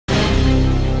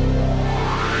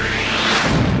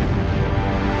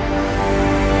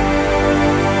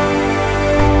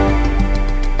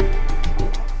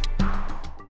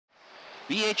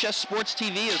BHS Sports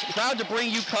TV is proud to bring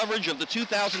you coverage of the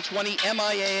 2020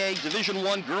 MIAA Division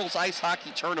I Girls Ice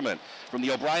Hockey Tournament. From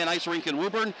the O'Brien Ice Rink in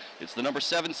Woburn, it's the number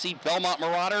 7 seed Belmont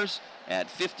Marauders at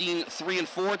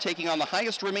 15-3-4, taking on the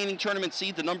highest remaining tournament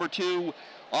seed, the number 2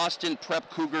 Austin Prep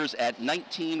Cougars at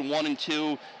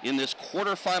 19-1-2 in this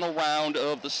quarterfinal round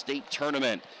of the state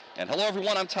tournament. And hello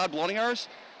everyone, I'm Todd Bloniarz,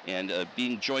 and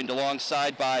being joined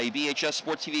alongside by BHS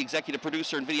Sports TV executive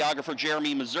producer and videographer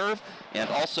Jeremy Meserve, and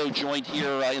also joined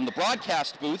here in the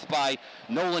broadcast booth by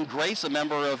Nolan Grace, a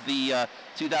member of the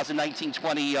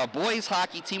 2019-20 boys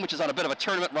hockey team, which is on a bit of a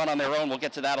tournament run on their own. We'll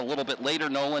get to that a little bit later,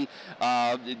 Nolan,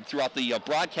 throughout the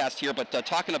broadcast here. But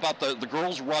talking about the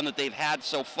girls' run that they've had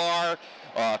so far,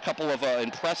 a couple of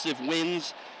impressive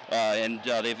wins.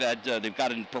 They've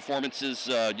gotten performances.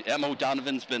 Emma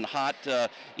O'Donovan's been hot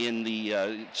in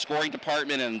the scoring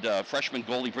department, and freshman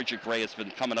goalie Bridget Gray has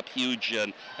been coming up huge,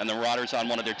 and the Marauders on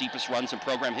one of their deepest runs in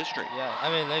program history. Yeah, I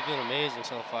mean, they've been amazing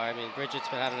so far. I mean, Bridget's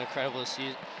been having an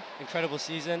incredible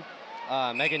season.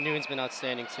 Megan Noon's been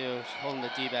outstanding too, holding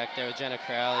the D back there with Jenna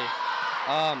Crowley.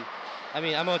 I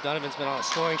mean, Emma O'Donovan's been on a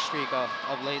scoring streak of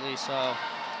lately, so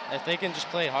if they can just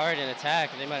play hard and attack,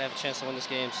 they might have a chance to win this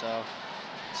game. So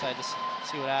excited to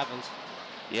see what happens.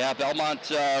 Yeah,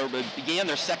 Belmont began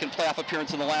their second playoff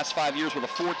appearance in the last 5 years with a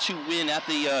 4-2 win at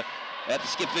the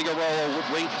Skip Figueroa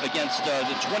Rink against the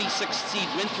 26th seed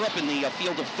Winthrop in the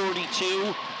field of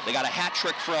 32. They got a hat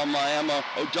trick from Emma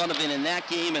O'Donovan in that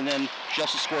game, and then she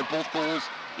also scored both goals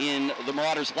in the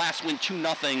Marauders' last win,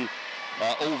 2-0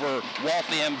 over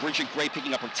Waltham. Bridget Gray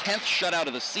picking up her 10th shutout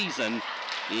of the season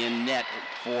in net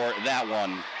for that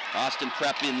one. Austin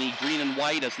Prep in the green and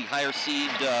white as the higher seed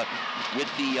with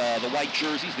the white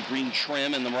jerseys, the green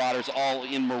trim, and the Marauders all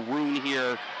in maroon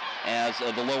here as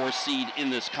the lower seed in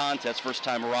this contest. First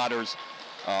time Marauders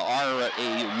are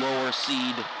a lower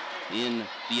seed in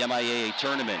the MIAA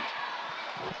tournament.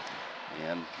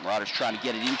 And Marauders trying to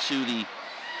get it into the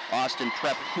Austin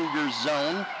Prep Cougars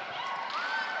zone.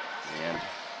 And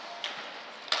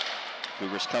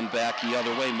Cougars come back the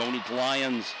other way. Monique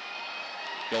Lyons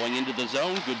going into the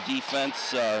zone. Good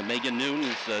defense. Megan Noon,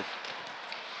 as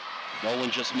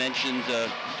Nolan just mentioned,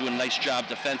 doing a nice job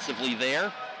defensively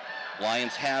there.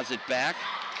 Lyons has it back.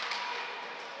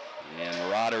 And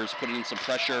Marauders putting in some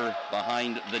pressure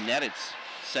behind the net. It's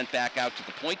sent back out to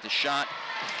the point. The shot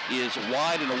is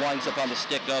wide, and it winds up on the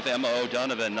stick of Emma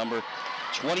O'Donovan, number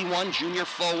 21 junior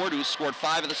forward, who scored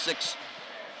 5 of the 6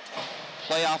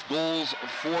 playoff goals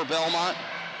for Belmont.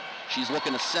 She's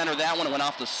looking to center that one. It went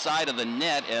off the side of the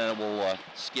net, and it will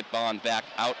skip on back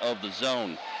out of the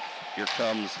zone. Here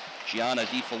comes Gianna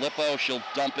DiFilippo. She'll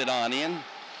dump it on in.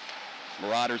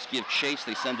 Marauders give chase.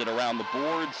 They send it around the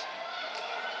boards.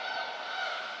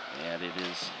 And it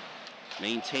is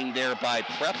maintained there by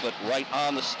Prep, but right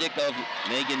on the stick of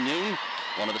Megan Noon,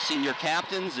 one of the senior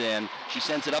captains, and she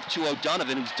sends it up to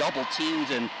O'Donovan, who's double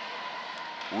teamed and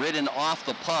ridden off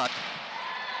the puck.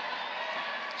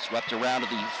 Swept around to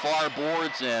the far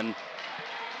boards and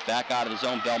back out of the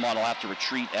zone. Belmont will have to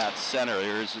retreat at center.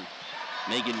 Here's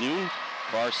Megan Noon,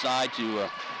 far side to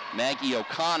Maggie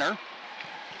O'Connor.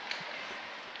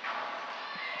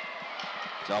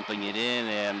 Dumping it in,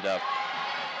 and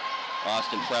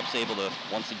Austin Prep's able to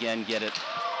once again get it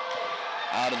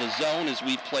out of the zone as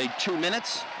we've played 2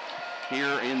 minutes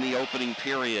here in the opening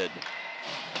period.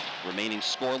 Remaining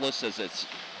scoreless as it's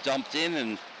dumped in,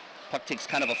 and puck takes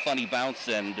kind of a funny bounce,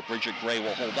 and Bridget Gray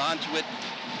will hold on to it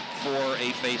for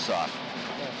a face-off.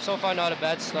 Yeah, so far not a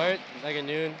bad start. Megan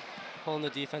Noon holding the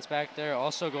defense back there.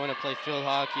 Also going to play field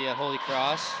hockey at Holy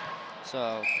Cross,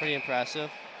 so pretty impressive.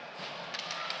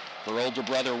 Her older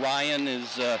brother Ryan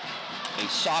is a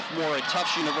sophomore at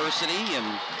Tufts University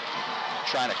and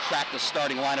trying to crack the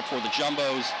starting lineup for the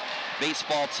Jumbos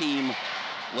baseball team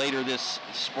later this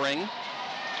spring.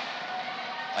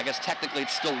 I guess technically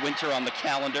it's still winter on the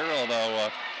calendar, although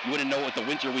you wouldn't know what the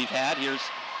winter we've had. Here's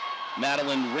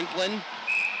Madeline Rinklin,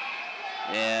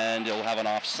 and it'll have an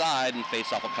offside, and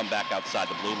faceoff will come back outside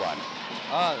the blue line.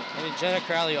 I mean, Jenna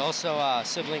Crowley, also a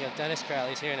sibling of Dennis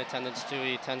Crowley, is here in attendance too.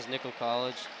 He attends Nickel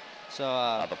College.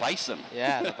 So the Bison.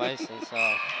 Yeah, the Bison.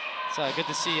 So good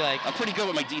to see. Like, I'm pretty good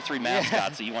with my D3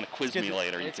 mascots. So you want to quiz me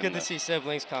later? It's good to see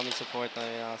siblings come and support them.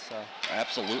 You know, so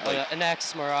absolutely. An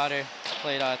ex-Marauder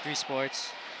played 3 sports: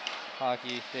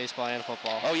 hockey, baseball, and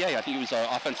football. Oh yeah, I think he was an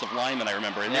offensive lineman. I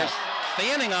remember. And there's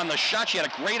Fanning on the shot. She had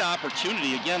a great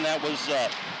opportunity. Again, that was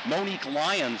Monique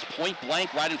Lyons, point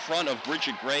blank, right in front of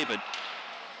Bridget Gray, but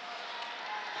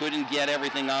couldn't get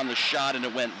everything on the shot, and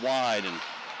it went wide. And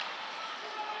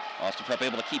Austin Prep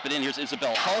able to keep it in. Here's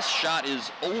Isabel Hulse. Shot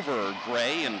is over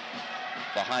Gray, and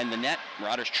behind the net.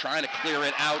 Marauders trying to clear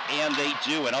it out, and they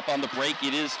do. And up on the break,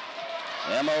 it is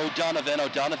Emma O'Donovan.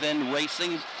 O'Donovan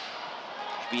racing,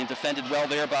 being defended well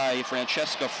there by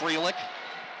Francesca Freelich.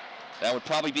 That would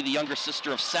probably be the younger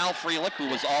sister of Sal Freelich, who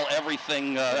was all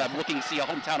everything. I'm looking to see a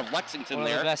hometown of Lexington there.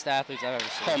 One of the best athletes I've ever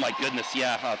seen. Oh my goodness,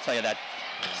 yeah, I'll tell you that.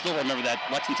 Still remember that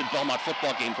Lexington-Belmont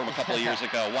football game from a couple of years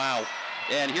ago. Wow.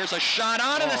 And here's a shot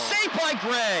on and a save by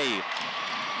Gray.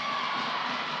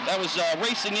 That was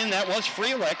racing in, that was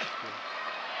Freelich.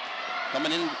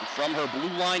 Coming in from her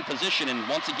blue line position, and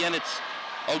once again it's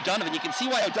O'Donovan. You can see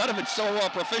why O'Donovan's so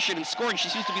proficient in scoring. She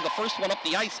seems to be the first one up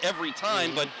the ice every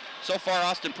time, but so far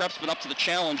Austin Prep's been up to the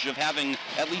challenge of having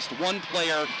at least one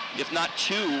player, if not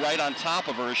two, right on top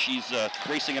of her. She's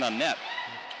racing it on net.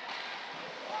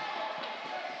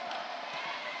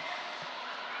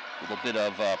 A little bit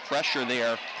of pressure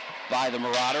there by the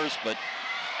Marauders, but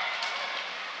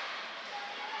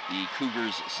the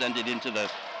Cougars send it into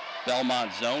the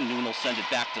Belmont zone. Noon will send it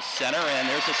back to center, and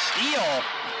there's a steal.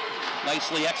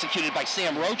 Nicely executed by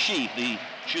Sam Roche, the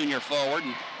junior forward.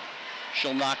 And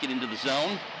she'll knock it into the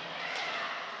zone.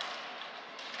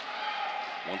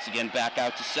 Once again, back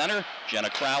out to center.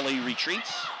 Jenna Crowley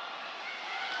retreats.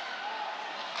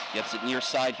 Gets it near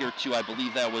side here to, I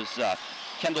believe that was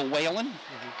Kendall Whalen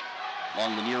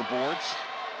along the near boards.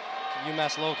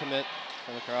 UMass low commit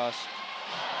from the cross.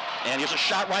 And here's a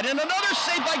shot right in. Another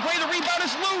save by Gray. The rebound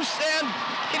is loose, and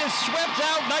it is swept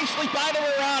out nicely by the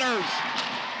Marauders.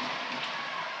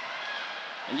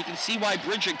 And you can see why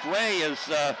Bridget Gray is,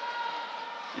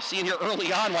 you're seeing here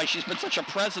early on why she's been such a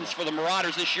presence for the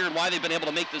Marauders this year and why they've been able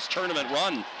to make this tournament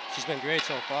run. She's been great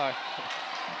so far.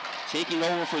 Taking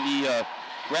over for the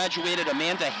graduated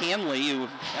Amanda Hanley, who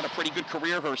had a pretty good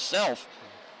career herself.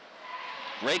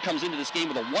 Gray comes into this game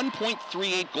with a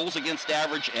 1.38 goals against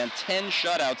average and 10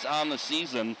 shutouts on the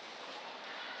season.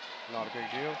 Not a big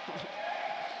deal.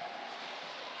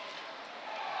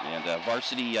 And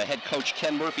varsity head coach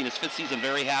Ken Murphy in his 5th season,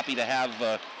 very happy to have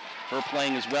her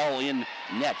playing as well in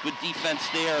net. Good defense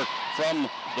there from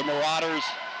the Marauders.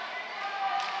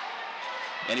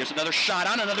 And here's another shot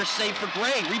on, another save for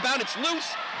Gray. Rebound, it's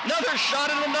loose. Another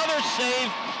shot and another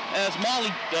save as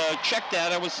Molly checked that.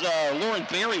 That was Lauren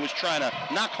Berry was trying to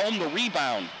knock home the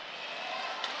rebound.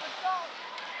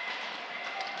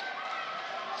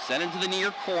 Sent into the near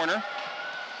corner.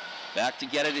 Back to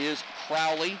get it is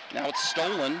Crowley. Now it's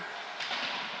stolen.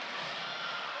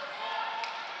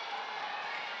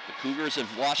 The Cougars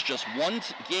have lost just one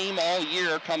game all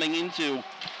year coming into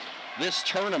this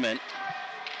tournament.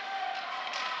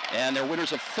 And they're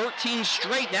winners of 13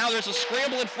 straight. Now there's a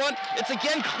scramble in front. It's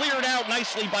again cleared out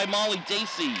nicely by Molly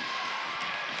Dacey.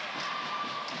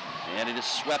 And it is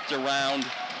swept around.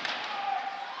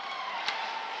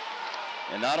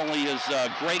 And not only is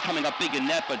Gray coming up big in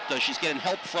net, but she's getting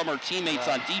help from her teammates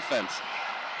on defense.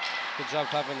 Good job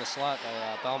covering the slot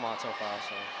by Belmont so far.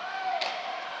 So.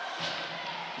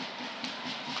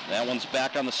 That one's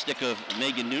back on the stick of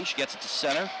Megan Noon. She gets it to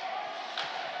center.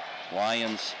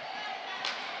 Lyons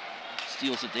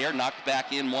steals it there, knocked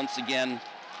back in once again.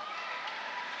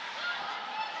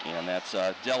 And that's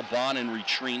Del Bonin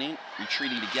retreating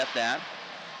to get that.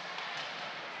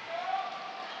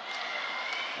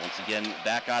 Once again,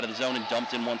 back out of the zone and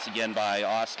dumped in once again by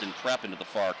Austin Prep into the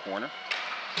far corner.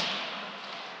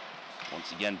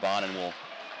 Once again, Bonin will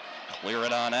clear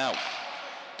it on out.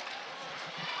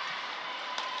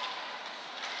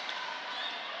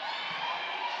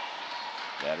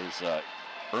 That is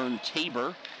Ern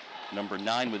Tabor, number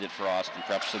 9 with it for Austin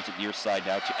Prep. Sends it near side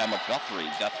now to Emma Guthrie.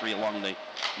 Guthrie along the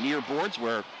near boards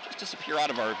where just disappear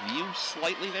out of our view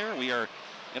slightly there. We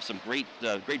have some great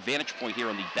vantage point here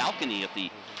on the balcony at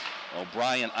the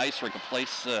O'Brien Ice Rink, a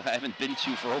place I haven't been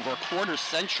to for over a quarter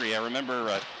century. I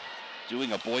remember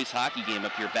doing a boys hockey game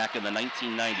up here back in the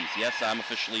 1990s. Yes, I'm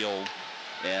officially old.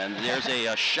 And there's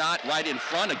a shot right in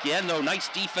front. Again, though, nice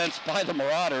defense by the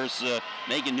Marauders.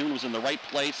 Megan Noon was in the right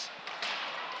place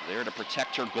there to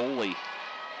protect her goalie.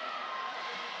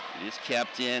 It is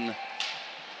kept in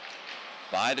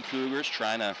by the Cougars,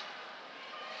 trying to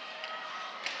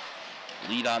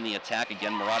lead on the attack.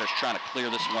 Again, Marauders trying to clear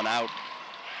this one out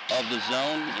of the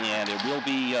zone, and it will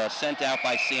be sent out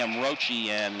by Sam Roche,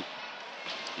 and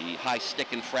the high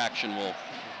stick infraction will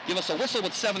give us a whistle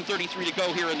with 7:33 to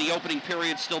go here in the opening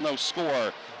period. Still no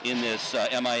score in this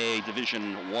MIAA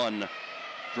Division I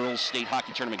Girls State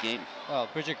Hockey Tournament game. Well,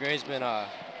 Bridget Gray's been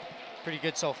pretty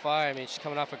good so far. I mean, she's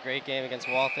coming off a great game against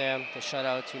Waltham. The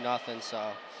shutout 2-0,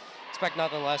 so expect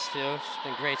nothing less too. She's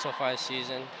been great so far this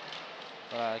season.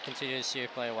 I continue to see her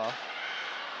playing well.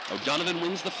 O'Donovan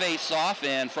wins the face-off,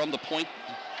 and from the point,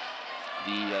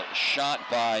 the shot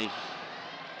by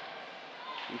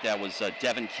think that was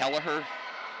Devin Kelleher,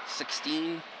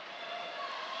 16.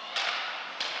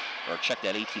 Or check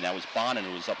that 18, that was Bonin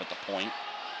who was up at the point.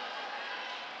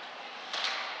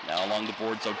 Now along the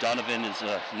boards, O'Donovan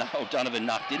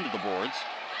knocked into the boards.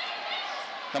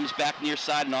 Comes back near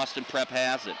side, and Austin Prep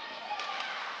has it.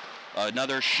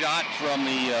 Another shot from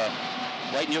the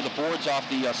right near the boards off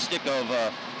the stick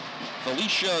of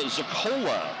Felicia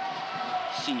Zacola,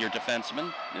 senior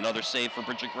defenseman. Another save for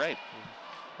Bridget Gray.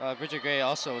 Bridget Gray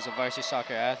also was a varsity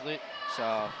soccer athlete,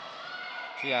 so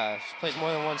yeah, she plays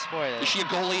more than one sport. Is she a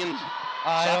goalie?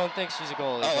 I don't think she's a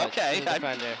goalie. Oh, but okay. She's a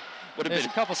defender. There's a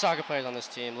couple soccer players on this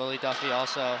team. Lily Duffy,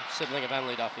 also sibling of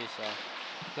Emily Duffy, so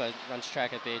good, runs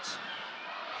track at Bates.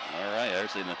 All right,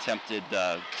 there's an attempted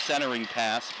centering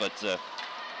pass, but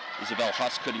Isabel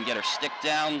Huss couldn't get her stick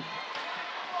down.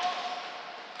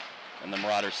 And the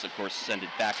Marauders, of course, send it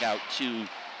back out to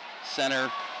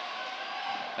center.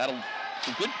 That'll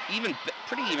some good,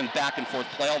 pretty even back and forth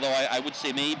play, although I would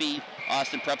say maybe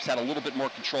Austin Preps had a little bit more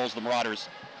control as the Marauders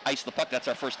ice the puck. That's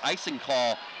our first icing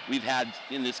call we've had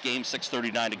in this game,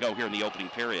 6:39 to go here in the opening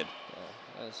period.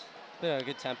 Yeah, it's been a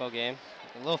good tempo game.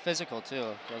 A little physical, too.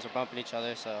 Girls are bumping each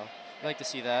other, so I'd like to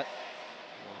see that.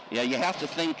 Yeah, you have to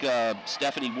think,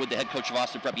 Stephanie Wood, the head coach of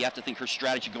Austin Prep, you have to think her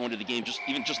strategy going into the game,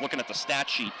 even just looking at the stat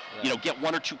sheet, get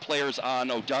one or two players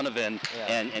on O'Donovan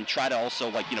and try to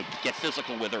also, get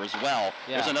physical with her as well.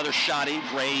 Yeah. There's another shot in.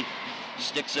 Gray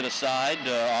sticks it aside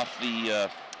off the,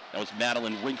 that was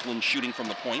Madeline Rinklin shooting from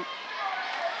the point.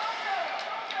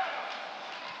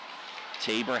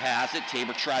 Tabor has it.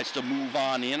 Tabor tries to move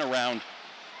on in around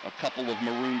a couple of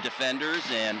maroon defenders,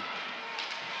 and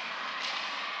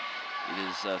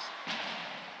it is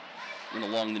in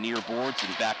along the near boards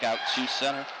and back out to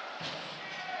center.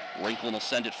 Rinklin will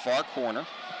send it far corner.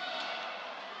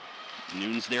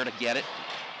 Noon's there to get it.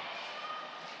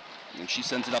 And she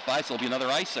sends it up ice. It'll be another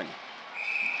icing.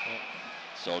 Yeah.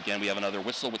 So again, we have another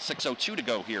whistle with 6:02 to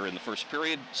go here in the first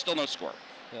period. Still no score.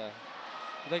 Yeah.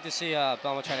 I'd like to see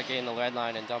Belmont try to gain the red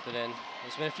line and dump it in.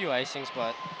 There's been a few icings,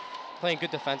 but playing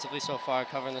good defensively so far,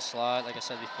 covering the slot, like I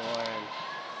said before,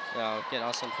 and get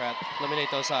Austin Prep, eliminate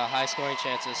those high scoring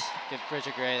chances, give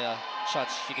Bridget Gray the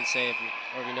shots she can save,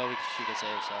 or we know she can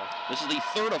save. So this is the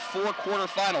third of 4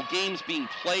 quarterfinal games being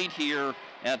played here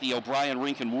at the O'Brien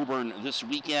Rink in Woburn this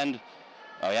weekend.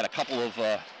 We had a couple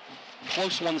of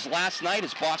close ones last night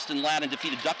as Boston Latin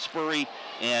defeated Duxbury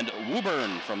and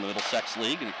Woburn from the Middlesex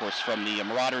League, and of course from the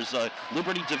Marauders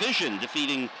Liberty Division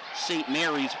defeating St.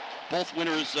 Mary's. Both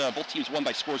winners, both teams won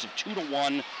by scores of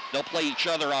 2-1. They'll play each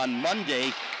other on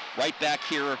Monday, right back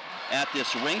here at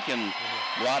this rink, and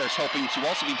Marauders hoping to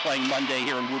also be playing Monday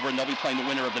here in Woburn. They'll be playing the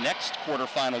winner of the next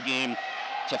quarterfinal game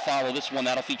to follow this one.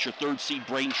 That'll feature 3rd seed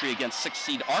Braintree against 6th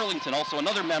seed Arlington, also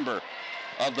another member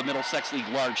of the Middlesex League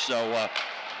Large. So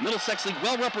Middlesex League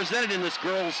well represented in this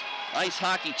girls ice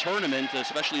hockey tournament,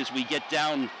 especially as we get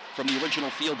down from the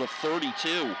original field of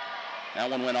 32. That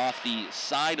one went off the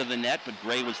side of the net, but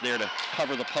Gray was there to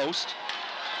cover the post.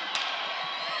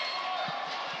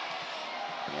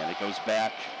 And it goes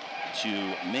back to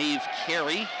Maeve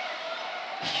Carey.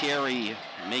 Carey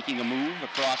making a move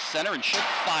across center, and she'll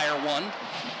fire one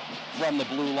from the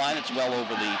blue line. It's well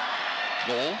over the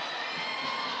goal.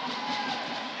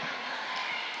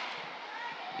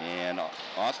 And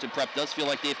Austin Prep does feel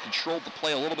like they've controlled the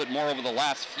play a little bit more over the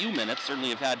last few minutes. Certainly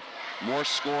have had more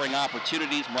scoring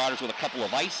opportunities. Marauders with a couple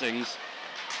of icings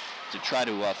to try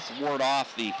to thwart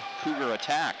off the Cougar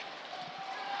attack.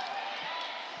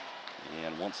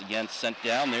 And once again sent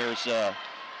down, there's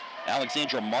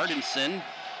Alexandra Martinson.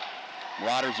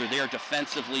 Marauders are there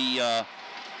defensively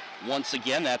once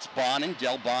again. That's Bonin,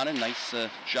 Del Bonin, nice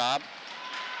job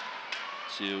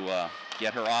to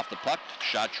get her off the puck.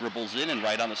 Shot dribbles in and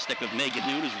right on the stick of Megan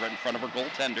Noon, who's right in front of her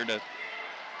goaltender to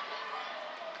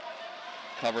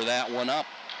cover that one up.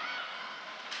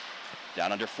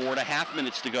 Down under 4.5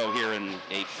 minutes to go here in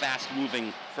a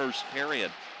fast-moving first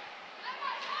period.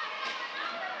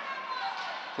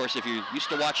 Of course, if you're used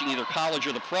to watching either college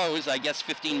or the pros, I guess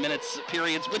 15 minutes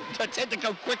periods would tend to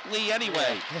go quickly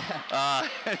anyway,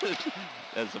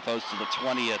 as opposed to the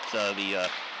 20 at the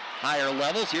higher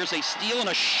levels. Here's a steal and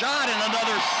a shot and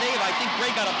another save. I think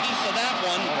Gray got a piece of that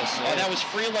one. That was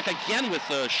Freelook again with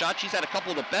the shot. She's had a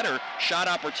couple of the better shot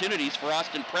opportunities for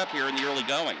Austin Prep here in the early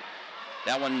going.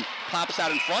 That one pops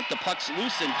out in front. The puck's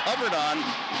loose and covered on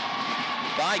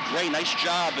by Gray. Nice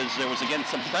job, as there was again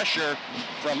some pressure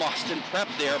from Austin Prep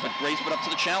there, but Gray's been up to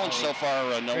the challenge so far.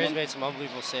 Nolan. Gray's made some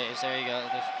unbelievable saves. There you go.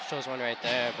 There shows one right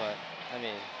there, but I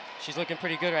mean, she's looking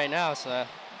pretty good right now, so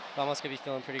almost gonna be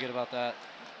feeling pretty good about that.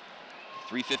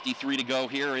 3:53 to go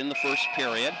here in the first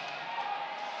period.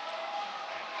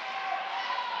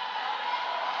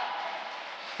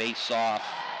 Face-off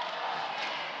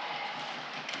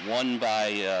won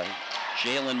by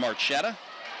Jalen Marchetta.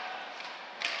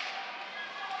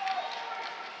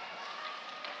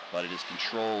 But it is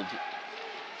controlled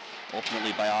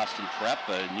ultimately by Austin Prep.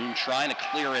 Noon trying to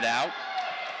clear it out.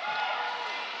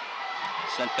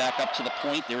 Sent back up to the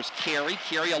point. There's Carey.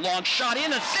 Carey, a long shot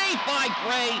in, a save by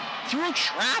Gray through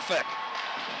traffic.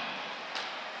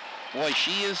 Boy,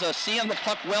 she is seeing the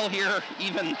puck well here,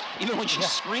 even when she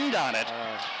screamed on it.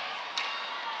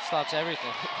 Stops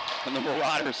everything. And the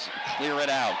Marauders clear it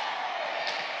out.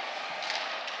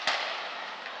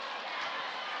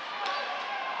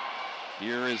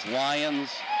 Here is Lyons.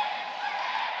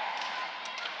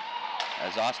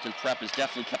 As Austin Prep has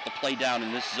definitely kept the play down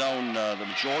in this zone the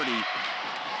majority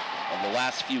of the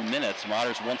last few minutes.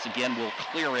 Marauders once again will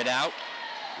clear it out.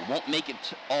 We won't make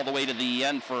it all the way to the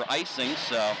end for icing,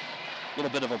 so a little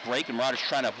bit of a break, and Marauders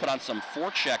trying to put on some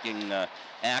forechecking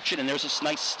action, and there's this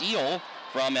nice steal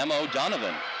from Emma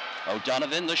O'Donovan.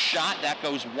 O'Donovan, the shot, that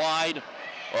goes wide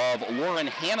of Lauren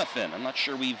Hannafin. I'm not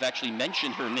sure we've actually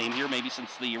mentioned her name here, maybe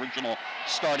since the original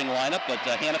starting lineup, but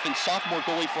Hannafin, sophomore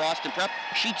goalie for Austin Prep.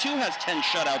 She too has 10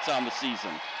 shutouts on the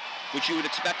season, which you would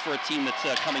expect for a team that's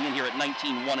coming in here at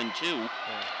 19-1-2. Yeah.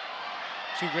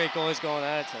 Two great goalies going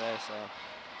at it today, so.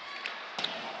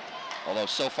 Although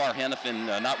so far Hannafin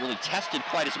not really tested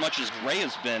quite as much as Gray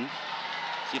has been.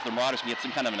 See if the Marauders can get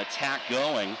some kind of an attack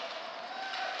going.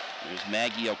 There's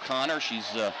Maggie O'Connor. She's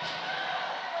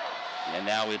and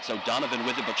now it's O'Donovan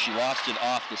with it, but she lost it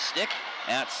off the stick.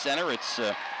 At center, it's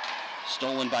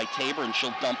stolen by Tabor, and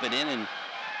she'll dump it in, and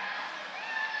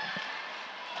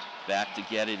back to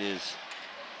get it is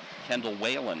Kendall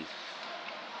Whalen.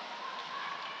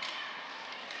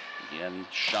 Again,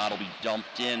 shot will be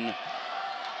dumped in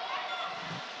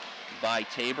by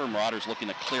Tabor. Marauders looking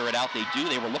to clear it out. They do.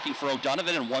 They were looking for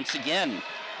O'Donovan, and once again,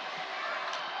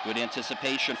 good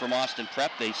anticipation from Austin Prep.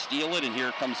 They steal it, and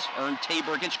here comes Ern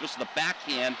Tabor again. She goes to the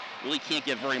backhand. Really can't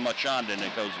get very much on it, and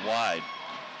it goes wide.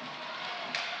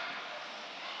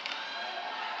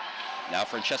 Now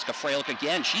Francesca Freilich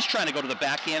again. She's trying to go to the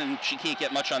backhand, and she can't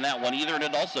get much on that one either, and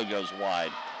it also goes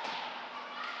wide.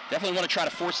 Definitely want to try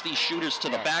to force these shooters to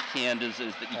the backhand, is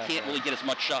that you can't really get as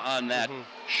much on that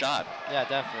shot. Yeah,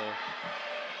 definitely.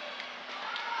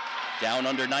 Down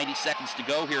under 90 seconds to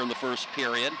go here in the first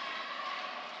period.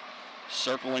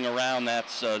 Circling around,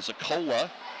 that's Zakola.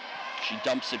 She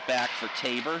dumps it back for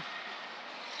Tabor.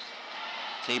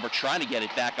 Tabor trying to get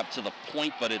it back up to the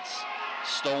point, but it's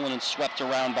stolen and swept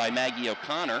around by Maggie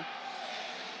O'Connor.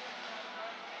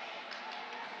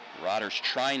 Marauders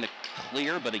trying to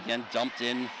clear, but again dumped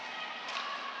in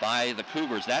by the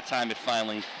Cougars. That time it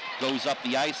finally goes up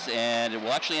the ice, and it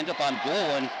will actually end up on goal,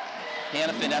 and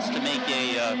Hannafin has to make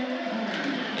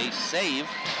a save.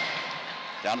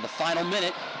 Down to the final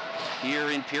minute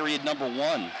here in period number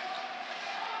 1.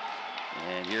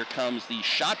 And here comes the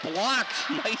shot, blocked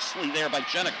nicely there by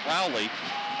Jenna Crowley,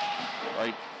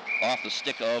 right off the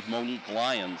stick of Monique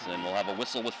Lyons, and we'll have a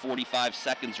whistle with 45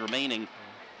 seconds remaining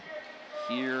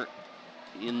here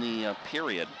in the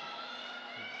period.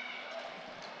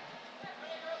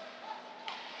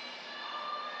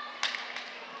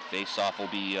 Face-off will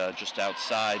be just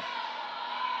outside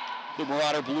the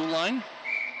Marauder blue line.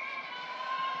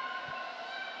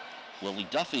 Lily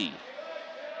Duffy,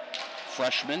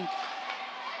 freshman,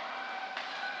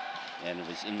 and it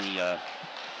was in the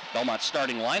Belmont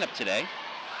starting lineup today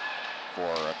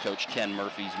for Coach Ken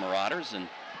Murphy's Marauders, and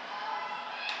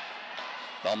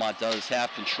Belmont does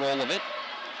have control of it.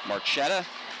 Marchetta,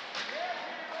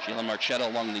 Jalen Marchetta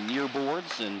along the near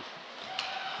boards, and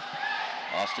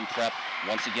Austin Prep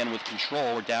once again with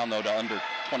control. We're down though to under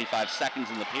 25 seconds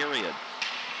in the period.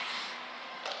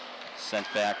 Sent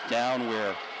back down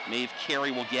where Maeve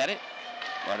Carey will get it.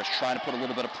 Marauders trying to put a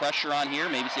little bit of pressure on here,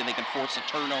 maybe see if they can force a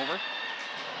turnover.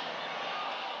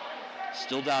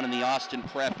 Still down in the Austin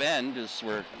Prep end as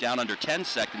we're down under 10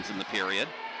 seconds in the period.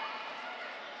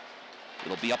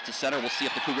 It'll be up to center. We'll see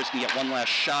if the Cougars can get one last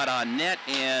shot on net,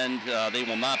 and they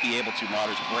will not be able to.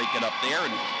 Marauders break it up there,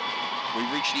 and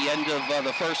we've reached the end of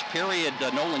the first period.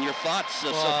 Nolan, your thoughts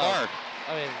so far?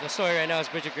 I mean, the story right now is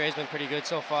Bridget Gray's been pretty good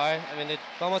so far. I mean,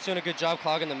 Belmont's doing a good job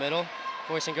clogging the middle,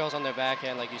 forcing girls on their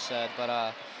backhand, like you said,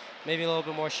 but maybe a little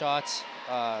bit more shots,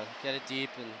 get it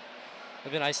deep, and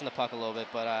they've been icing the puck a little bit,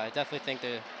 but I definitely think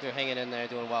they're hanging in there,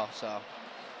 doing well, so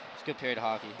it's a good period of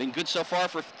hockey. Been good so far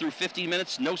through 15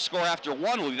 minutes, no score after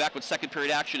 1. We'll be back with second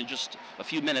period action in just a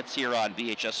few minutes here on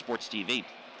VHS Sports TV.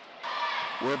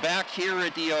 We're back here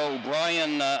at the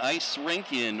O'Brien Ice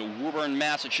Rink in Woburn,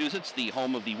 Massachusetts, the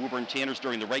home of the Woburn Tanners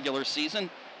during the regular season.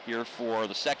 Here for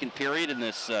the second period in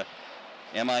this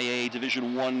MIAA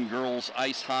Division I girls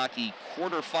ice hockey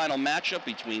quarterfinal matchup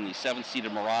between the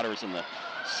 7th-seeded Marauders and the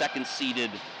 2nd-seeded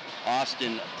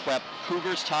Austin Prep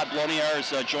Cougars. Todd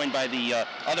Bloniarz joined by the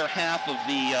other half of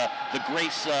the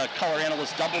Grace color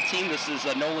analyst double team. This is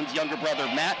Nolan's younger brother,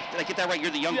 Matt. Did I get that right?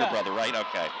 You're the younger brother, right?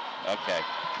 Okay. Okay.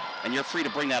 And you're free to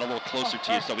bring that a little closer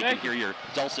to you so we can hear your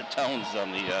dulcet tones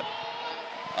on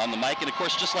the mic. And of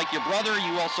course, just like your brother,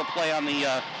 you also play on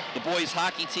the boys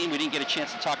hockey team. We didn't get a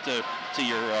chance to talk to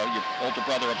your older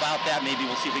brother about that. Maybe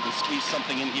we'll see if we can squeeze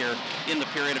something in here in the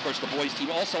period. Of course, the boys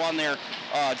team also on their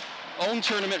own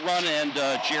tournament run, and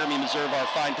Jeremy Meserve, our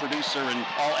fine producer and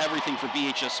everything for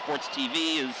BHS Sports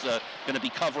TV, is going to be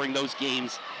covering those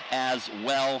games as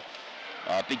well.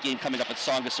 Big game coming up at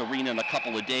Songus Arena in a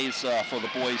couple of days for the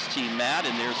boys team, Matt.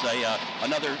 And there's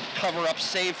another cover-up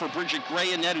save for Bridget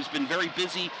Gray in net, who's been very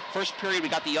busy. First period, we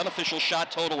got the unofficial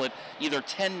shot total at either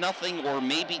 10-0 or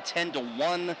maybe 10-1.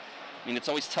 I mean, it's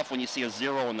always tough when you see a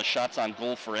 0 in the shots on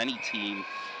goal for any team.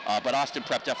 But Austin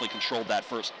Prep definitely controlled that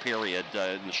first period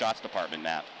in the shots department,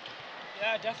 Matt.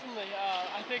 Yeah, definitely.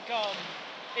 I think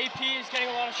AP is getting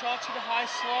a lot of shots to the high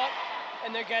slot,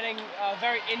 and they're getting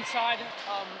very inside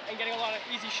and getting a lot of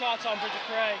easy shots on Bridget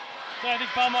Gray. But I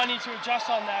think Belmont needs to adjust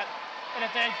on that. And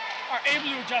if they are able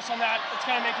to adjust on that, it's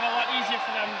going to make it a lot easier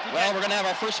for them. Well, we're going to have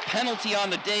our first penalty on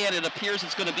the day, and it appears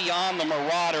it's going to be on the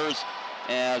Marauders,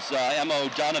 as M.O.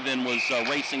 Donovan was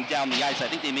racing down the ice. I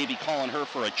think they may be calling her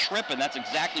for a trip, and that's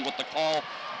exactly what the call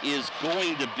is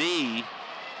going to be.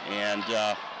 And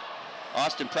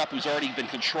Austin Prep, who's already been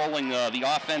controlling the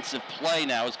offensive play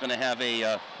now, is going to have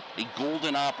a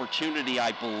golden opportunity,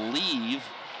 I believe,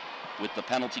 with the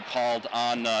penalty called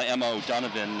on M.O.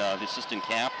 Donovan, the assistant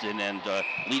captain and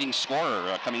leading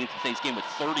scorer coming into today's game with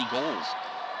 30 goals.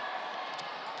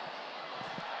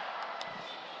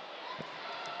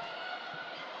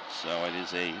 So it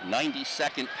is a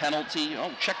 90-second penalty. Oh,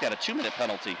 check that, a 2-minute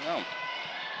penalty. Oh,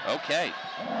 okay.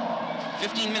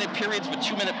 15-minute periods with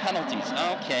 2-minute penalties.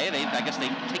 Okay, I guess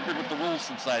they've tinkered with the rules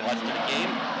since I last did a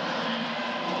game.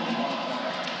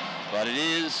 But it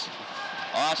is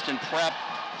Austin Prep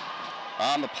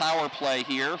on the power play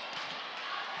here.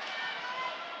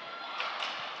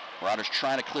 Marauders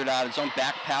trying to clear it out. His own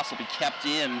back pass will be kept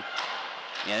in. And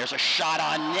there's a shot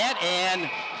on net and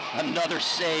another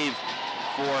save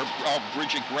for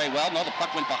Bridget Gray. Well, no, the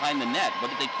puck went behind the net. What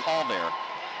did they call there?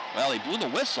 Well, they blew the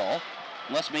whistle,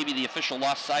 unless maybe the official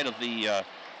lost sight of the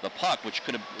puck, which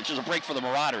is a break for the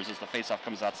Marauders as the faceoff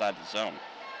comes outside the zone.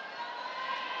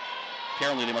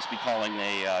 Apparently, they must be calling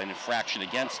an infraction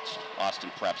against Austin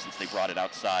Prep since they brought it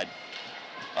outside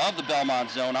of the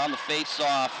Belmont zone on the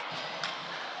faceoff,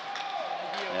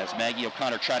 as Maggie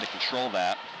O'Connor tried to control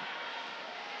that.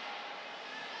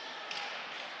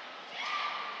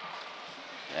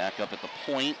 Back up at the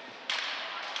point.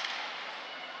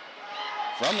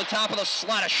 From the top of the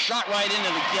slot, a shot right in,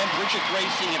 and again, Bridget Gray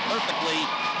seeing it perfectly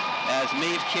as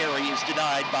Maeve Carey is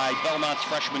denied by Belmont's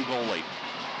freshman goalie.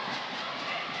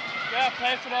 Yeah,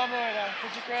 playing phenomenal right now.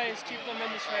 Bridget Gray is keeping them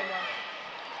in this right now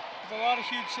with a lot of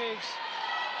huge saves.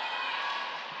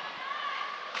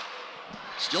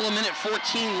 Still a minute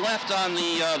 14 left on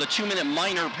the 2-minute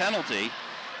minor penalty.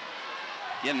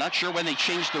 Yeah, I'm not sure when they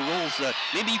changed the rules.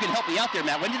 Maybe you can help me out there,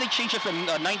 Matt. When did they change it from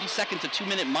 90-second to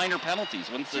 2-minute minor penalties?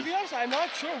 To be honest, I'm not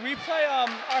sure. We play our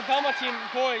Belmont team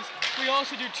boys. We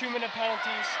also do 2-minute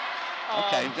penalties.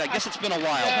 Okay, I guess it's been a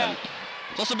while then.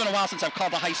 It's also been a while since I've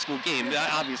called a high school game,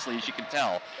 obviously, as you can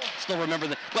tell. Still remember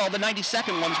the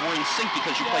 90-second ones were in sync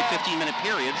because you play 15-minute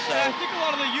periods. So. Yeah, I think a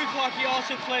lot of the youth hockey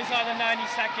also plays on the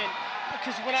 90-second.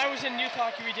 Because when I was in youth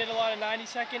hockey, we did a lot of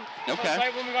 90-second. Okay. But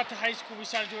right when we got to high school, we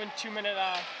started doing 2-minute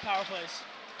power plays.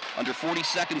 Under 40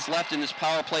 seconds left in this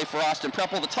power play for Austin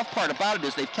Prep. Well, the tough part about it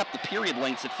is they've kept the period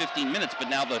lengths at 15 minutes, but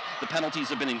now the penalties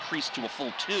have been increased to a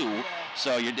full 2. Yeah.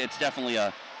 So it's definitely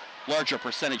a larger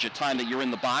percentage of time that you're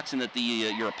in the box and that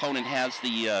your opponent has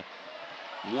the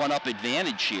one-up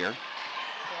advantage here.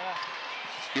 Yeah.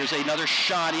 Here's another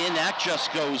shot in. That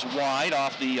just goes wide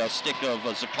off the stick of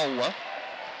Zakola.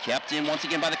 Kept in once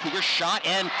again by the Cougars. Shot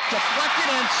and deflected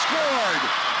and scored.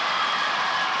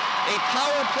 A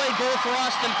power play goal for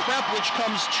Austin Prep, which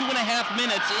comes 2.5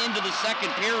 minutes into the second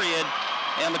period,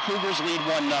 and the Cougars lead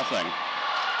 1-0.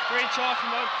 Great shot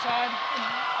from outside,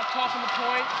 up top of the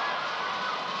point.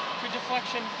 Good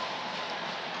deflection.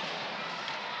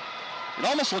 It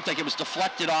almost looked like it was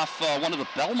deflected off one of the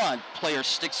Belmont players'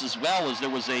 sticks as well, as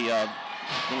there was a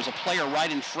player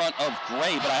right in front of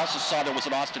Gray, but I also saw there was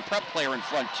an Austin Prep player in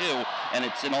front too, and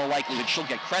it's in all likelihood she'll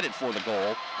get credit for the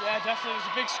goal. Yeah, definitely. It was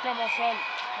a big scrum up front.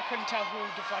 I couldn't tell who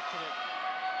deflected it.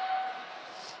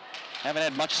 Haven't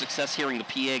had much success hearing the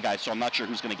PA guy, so I'm not sure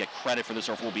who's going to get credit for this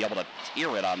or if we'll be able to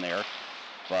hear it on there.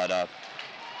 But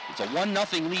it's a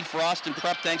 1-0 lead for Austin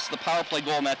Prep thanks to the power play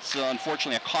goal, and that's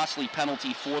unfortunately a costly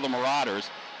penalty for the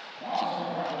Marauders.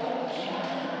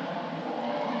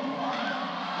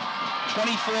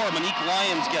 24, Monique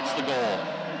Lyons gets the goal.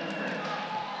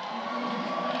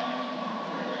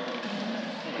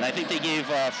 And I think they gave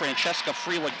Francesca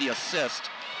Freelich the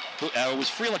assist. It was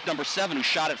Freelich, number 7, who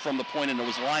shot it from the point, and it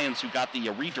was Lyons who got the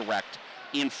redirect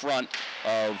in front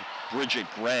of Bridget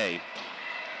Gray.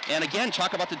 And again,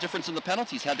 talk about the difference in the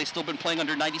penalties. Had they still been playing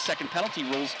under 90-second penalty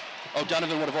rules,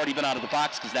 O'Donovan would have already been out of the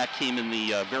box because that came in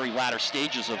the very latter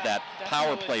stages of that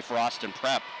power play for Austin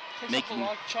Prep. Takes up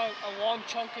a long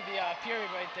chunk of the period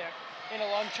right there, and a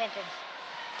long chunk of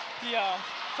the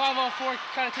 5-on-4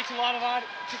 kind of takes a lot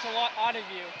out of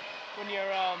you when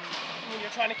you're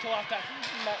trying to kill off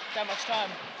that much time.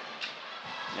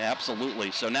 Yeah,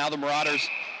 absolutely. So now the Marauders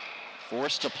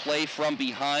forced to play from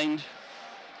behind.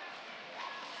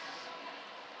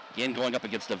 Again, going up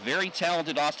against a very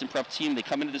talented Austin Prep team. They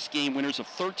come into this game winners of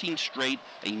 13 straight,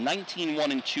 a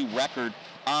 19-1-2 record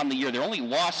on the year. Their only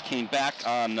loss came back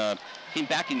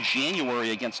in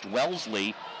January against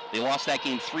Wellesley. They lost that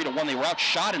game 3-1. They were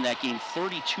outshot in that game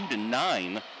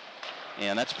 32-9.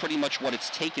 And that's pretty much what it's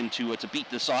taken to beat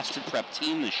this Austin Prep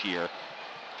team this year.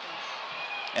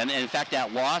 And in fact,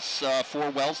 that loss for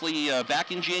Wellesley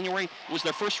back in January was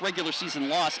their first regular season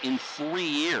loss in 3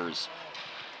 years.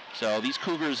 So these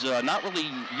Cougars not really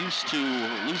used to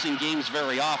losing games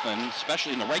very often,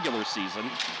 especially in the regular season.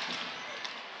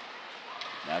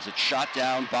 As it's shot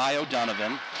down by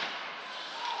O'Donovan.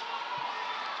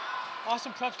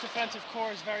 Austin Prep's defensive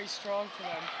core is very strong for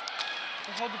them.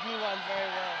 They hold the blue line very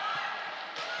well.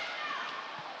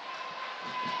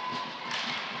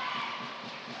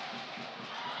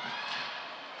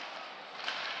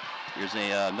 Here's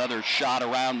another shot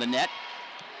around the net.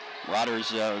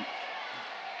 Marauders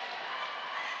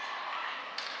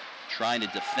trying to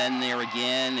defend there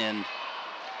again, and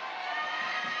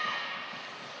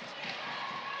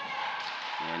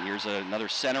here's another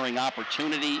centering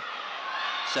opportunity.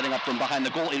 Setting up from behind the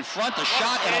goal in front, a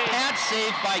shot and a pad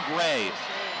saved by Gray.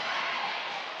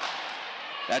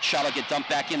 That shot will get dumped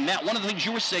back in. Matt, one of the things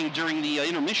you were saying during the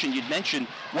intermission, you'd mentioned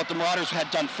what the Marauders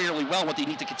had done fairly well. What they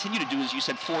need to continue to do is, you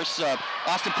said, force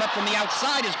Austin Prep from the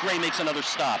outside as Gray makes another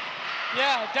stop.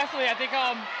 Yeah, definitely. I think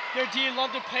their D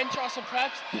love to pinch Austin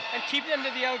Preps, and keep them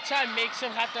to the outside makes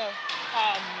them have to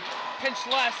pinch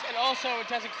less, and also it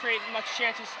doesn't create much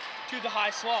chances to the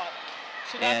high slot.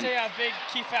 So that's a big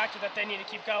key factor that they need to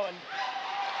keep going.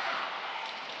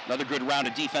 Another good round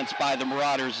of defense by the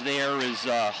Marauders there as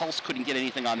Hulse couldn't get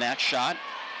anything on that shot.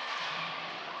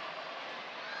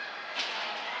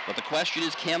 But the question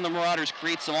is, can the Marauders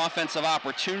create some offensive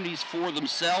opportunities for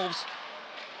themselves?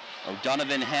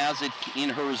 O'Donovan has it in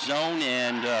her zone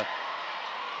and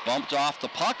bumped off the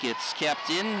puck. It's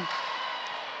kept in.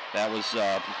 That was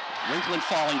Rinkland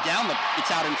falling down.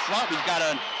 It's out in front. We've got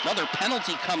another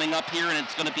penalty coming up here, and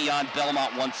it's going to be on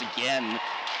Belmont once again,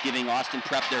 giving Austin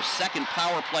Prep their second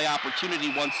power play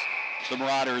opportunity once the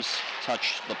Marauders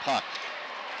touch the puck.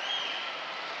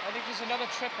 I think there's another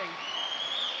tripping.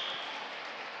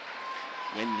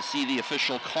 Waiting to see the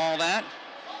official call that.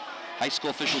 High school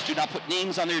officials do not put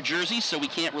names on their jerseys, so we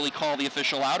can't really call the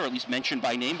official out, or at least mention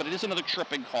by name, but it is another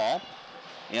tripping call.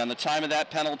 And the time of that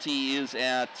penalty is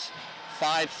at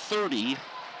 5:30,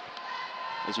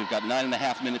 as we've got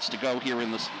 9.5 minutes to go here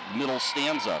in this middle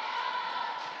stanza.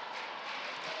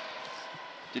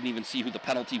 Didn't even see who the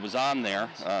penalty was on there,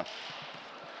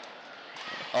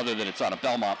 other than it's on a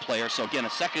Belmont player. So again,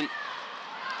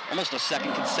 almost a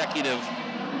second consecutive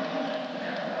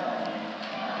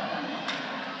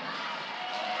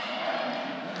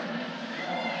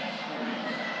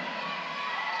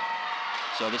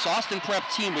So this Austin Prep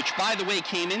team, which by the way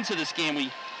came into this game,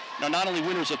 not only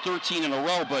winners of 13 in a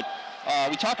row, but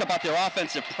we talk about their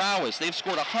offensive prowess. They've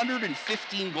scored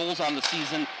 115 goals on the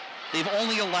season. They've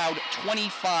only allowed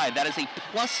 25. That is a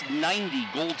plus 90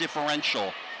 goal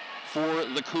differential for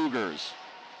the Cougars.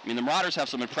 I mean, the Marauders have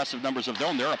some impressive numbers of their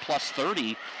own. They're a plus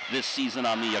 30 this season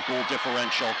on the goal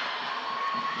differential.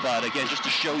 But again, just to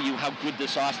show you how good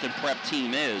this Austin Prep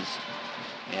team is.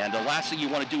 And the last thing you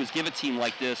want to do is give a team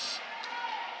like this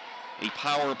a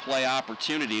power play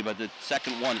opportunity, but the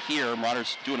second one here,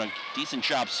 Marauders doing a decent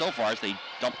job so far as they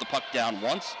dump the puck down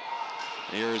once.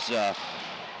 There's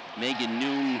Megan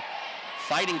Noon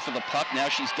fighting for the puck. Now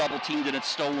she's double teamed and it's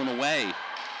stolen away.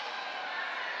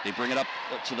 They bring it up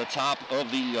to the top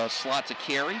of the slot to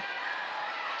carry.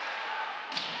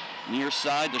 Near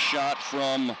side, the shot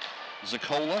from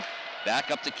Zakola.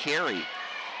 Back up to Carey.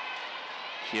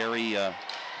 Carey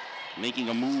making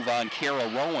a move on Kara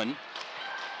Rowan.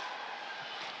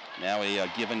 Now a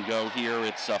give and go here.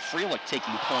 It's Freelich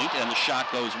taking point, and the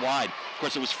shot goes wide. Of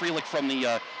course, it was Freelich from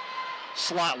the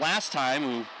slot last time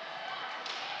who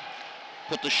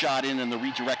put the shot in, and the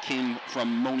redirect came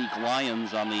from Monique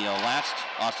Lyons on the last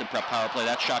Austin Prep power play.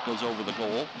 That shot goes over the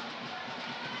goal.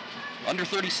 Under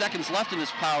 30 seconds left in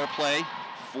this power play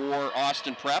for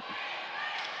Austin Prep.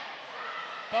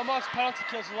 Belmont's penalty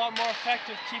kill is a lot more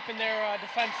effective, keeping their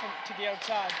defense to the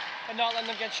outside and not letting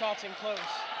them get shots in close.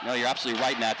 No, you're absolutely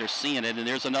right, Matt. They're seeing it, and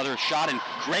there's another shot, and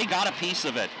Gray got a piece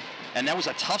of it. And that was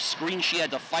a tough screen she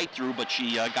had to fight through, but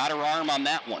she got her arm on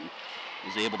that one.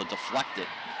 Was able to deflect it.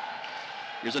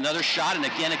 Here's another shot, and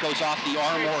again it goes off the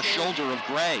arm or shoulder of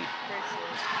Gray.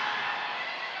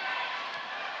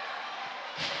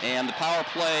 And the power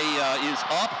play is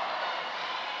up.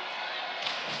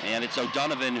 And it's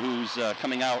O'Donovan who's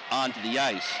coming out onto the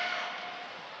ice.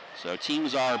 So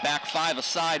teams are back 5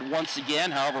 aside once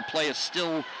again. However, play is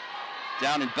still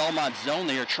down in Belmont's zone.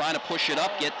 They are trying to push it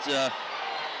up, get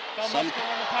some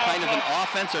kind of an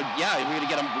offense. Or yeah,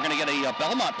 we're gonna get a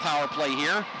Belmont power play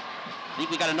here. I think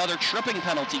we got another tripping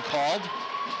penalty called.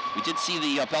 We did see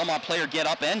the Belmont player get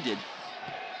upended.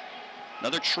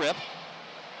 Another trip.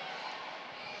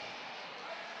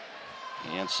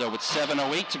 And so with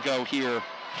 7:08 to go here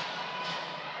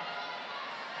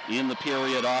in the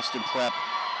period, Austin Prep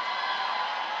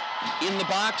in the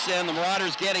box, and the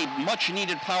Marauders get a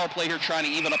much-needed power play here trying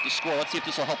to even up the score. Let's see if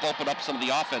this will help open up some of the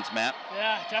offense, Matt.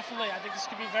 Yeah, definitely. I think this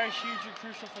could be very huge and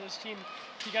crucial for this team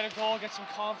to get a goal, get some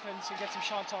confidence, and get some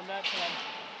shots on net for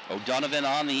them. O'Donovan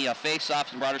on the face-off.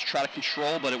 The Marauders try to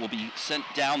control, but it will be sent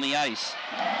down the ice.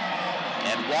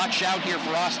 And watch out here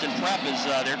for Austin Prep as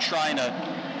they're trying to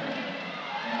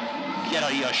get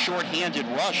a short-handed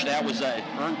rush. That was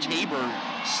Ern Tabor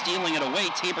stealing it away.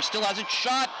 Tabor still has it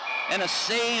shot, and a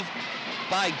save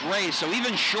by Gray. So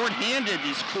even short-handed,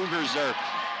 these Cougars are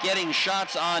getting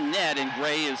shots on net, and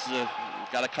Gray is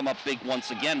got to come up big once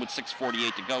again with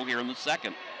 6:48 to go here in the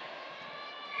second.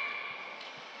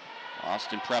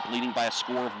 Austin Prep leading by a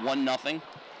score of 1-0.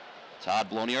 Todd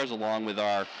Bloniarz along with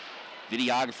our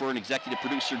videographer and executive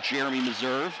producer Jeremy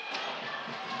Meserve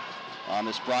on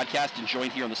this broadcast, and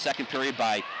joined here in the second period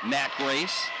by Matt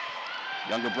Grace,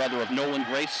 younger brother of Nolan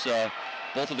Grace.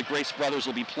 Both of the Grace brothers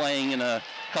will be playing in a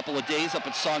couple of days up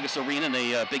at Songus Arena in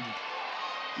a big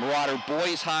Marauder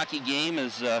boys hockey game.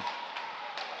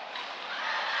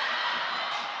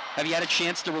 Have you had a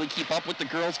chance to really keep up with the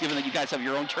girls, given that you guys have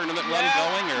your own tournament run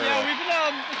going? Or? Yeah,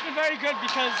 it's been very good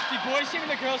because the boys team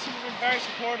and the girls team have been very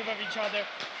supportive of each other.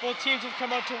 Both teams have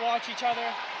come out to watch each other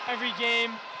every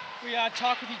game. We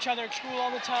talk with each other at school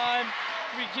all the time.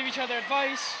 We give each other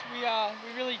advice. We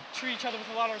really treat each other with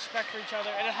a lot of respect for each other,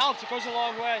 and it helps. It goes a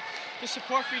long way. The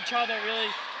support for each other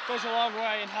really goes a long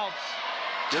way and helps.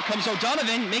 Here comes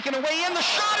O'Donovan making a way in. The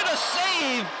shot and a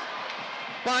save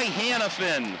by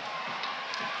Hannafin.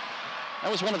 That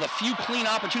was one of the few clean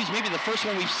opportunities, maybe the first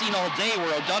one we've seen all day,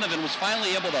 where O'Donovan was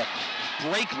finally able to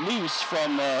break loose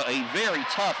from a very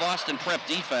tough Austin Prep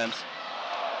defense.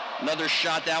 Another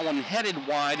shot, that one headed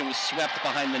wide and was swept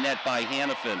behind the net by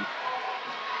Hannafin. Of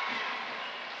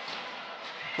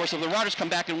course, if the Marauders come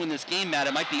back and win this game, Matt,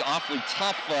 it might be awfully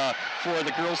tough for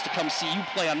the girls to come see you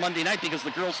play on Monday night, because the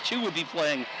girls, too, would be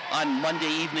playing on Monday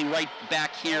evening right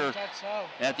back here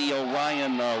at the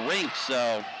Orion Rink.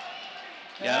 So,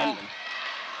 yeah.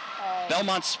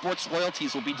 Belmont's sports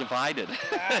loyalties will be divided.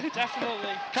 Yeah,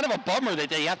 definitely. Kind of a bummer that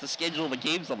they have to schedule the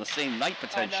games on the same night,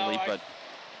 potentially. I know, but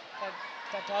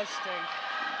that does sting.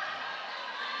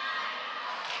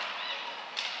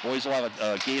 Boys will have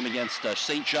a game against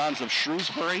St. John's of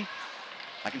Shrewsbury.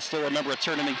 I can still remember a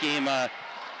tournament game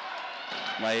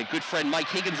my good friend Mike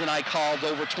Higgins and I called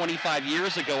over 25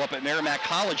 years ago up at Merrimack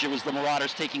College. It was the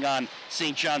Marauders taking on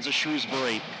St. John's of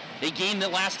Shrewsbury. A game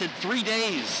that lasted 3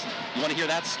 days. You want to hear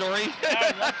that story?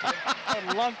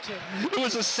 I'd love to. It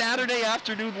was a Saturday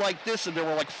afternoon like this, and there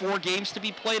were like 4 games to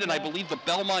be played, and I believe the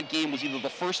Belmont game was either the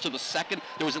first or the second.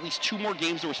 There was at least 2 more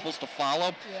games that were supposed to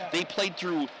follow. Yeah. They played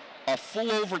through a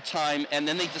full overtime, and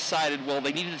then they decided, well,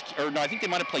 they needed, or no, I think they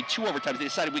might have played 2 overtimes. They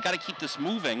decided we got to keep this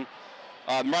moving.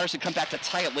 Marauders had come back to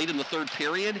tie it late in the 3rd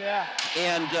period. Yeah.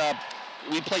 And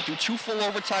we played through 2 full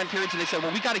overtime periods, and they said,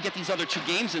 well, we got to get these other 2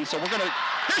 games in, so we're going to,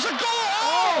 here's a goal!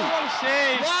 Oh, what a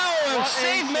save! Wow, a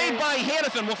save made by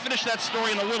Hannafin. We'll finish that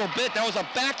story in a little bit. That was a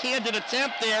backhanded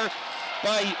attempt there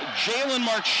by Jalen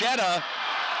Marchetta.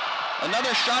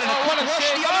 Another shot and what a rush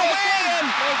save. the other way. And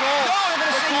No goal. no, they're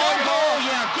going to say no Good goal.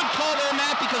 Yeah, good call there,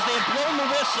 Matt, because they had blown the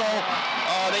whistle.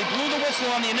 They blew the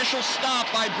whistle on the initial stop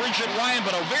by Bridget Ryan,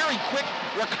 but a very quick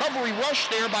recovery rush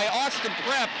there by Austin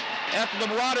Prep after the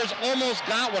Marauders almost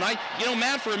got one.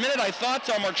 Matt, for a minute I thought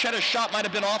Marchetta's shot might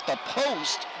have been off the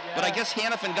post, but I guess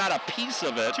Hannafin got a piece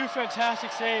of it. Two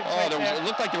fantastic saves. It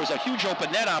looked like there was a huge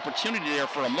open net opportunity there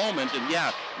for a moment, and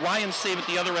yeah, Ryan's save at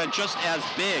the other end just as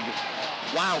big.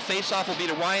 Wow, face-off will be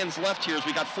to Ryan's left here as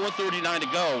we got 4:39 to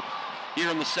go here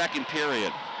in the second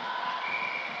period.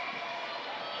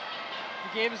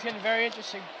 The game is getting very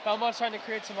interesting. Belmont's trying to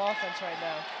create some offense right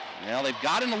now. Well, they've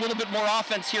gotten a little bit more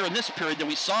offense here in this period than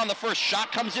we saw in the first.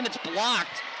 Shot comes in, it's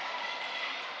blocked.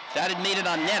 That had made it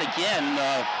on net again.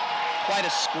 Quite a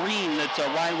screen that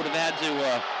Ryan would have had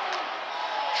to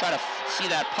try to see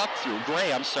that puck through.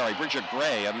 Bridget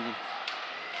Gray.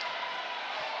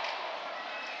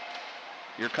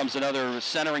 Here comes another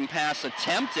centering pass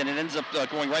attempt, and it ends up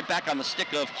going right back on the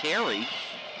stick of Carey.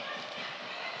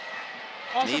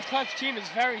 Also, Prep's team is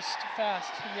very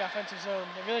fast in the offensive zone.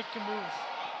 They really can move.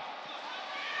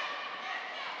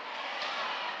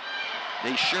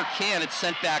 They sure can. It's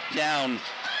sent back down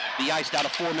the ice, down to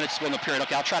 4 minutes to go in the period.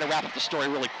 Okay, I'll try to wrap up the story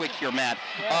really quick here, Matt.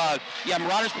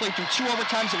 Marauders played through 2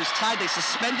 overtimes. It was tied. They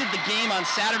suspended the game on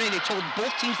Saturday. They told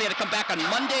both teams they had to come back on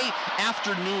Monday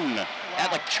afternoon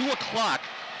at like 2 o'clock.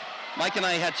 Mike and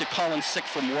I had to call in sick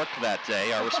from work that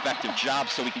day, our respective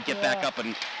jobs, so we could get back up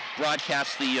and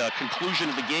broadcast the conclusion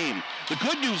of the game. The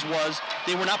good news was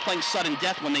they were not playing sudden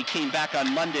death when they came back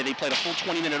on Monday. They played a full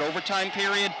 20-minute overtime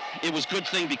period. It was a good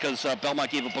thing because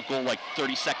Belmont gave up a goal like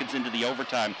 30 seconds into the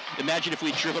overtime. Imagine if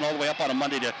we had driven all the way up on a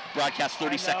Monday to broadcast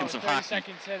 30 seconds of 30 hockey.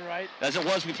 seconds in, right? As it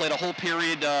was, we played a whole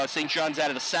period. St. John's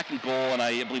added a second goal, and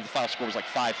I believe the final score was like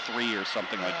 5-3 or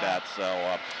something like that.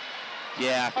 So,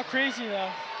 yeah. How crazy, though.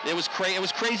 It was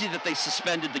crazy that they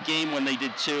suspended the game when they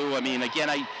did too. I mean, again,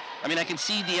 I can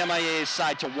see the MIAA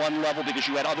side to one level because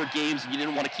you had other games and you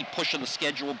didn't want to keep pushing the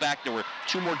schedule back. There were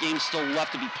 2 more games still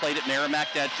left to be played at Merrimack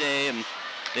that day, and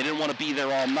they didn't want to be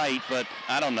there all night. But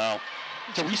I don't know.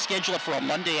 To reschedule it for a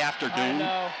Monday afternoon,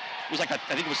 it was like I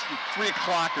think it was 3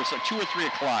 o'clock or so, 2 or 3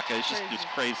 o'clock. It's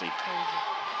crazy.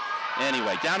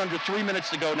 Anyway, down under 3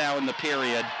 minutes to go now in the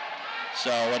period. So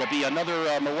it'll be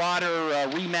another Marauder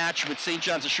rematch with St.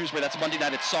 John's of Shrewsbury. That's Monday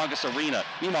night at Saugus Arena.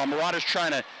 Meanwhile, Marauders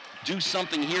trying to do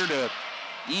something here to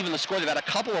even the score. They've had a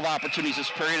couple of opportunities this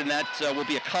period, and that will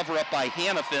be a cover-up by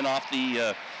Hannafin off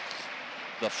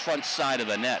the front side of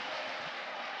the net.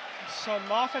 Some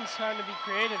offense trying to be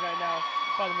created right now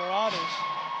by the Marauders.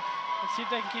 Let's see if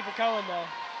they can keep it going, though.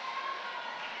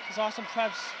 Because Austin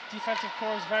Prep's defensive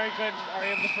core is very good and are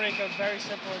able to break out very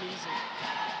simple and easy.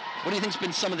 What do you think's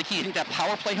been some of the key? You think that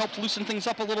power play helped loosen things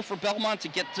up a little for Belmont to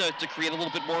get to create a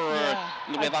little bit more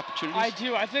in the way of opportunities? I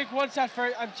do. I think once that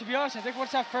first, to be honest, I think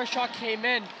once that first shot came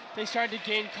in, they started to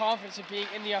gain confidence of being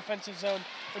in the offensive zone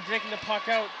and breaking the puck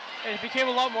out. And it became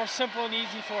a lot more simple and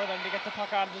easy for them to get the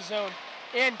puck out of the zone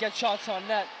and get shots on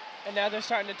net. And now they're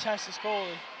starting to test this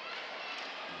goalie.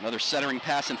 Another centering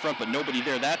pass in front, but nobody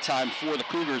there that time for the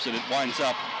Cougars, and it winds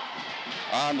up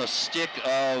on the stick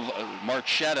of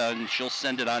Marchetta, and she'll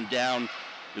send it on down.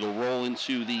 It'll roll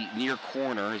into the near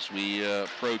corner as we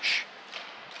approach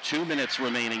 2 minutes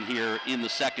remaining here in the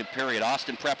second period.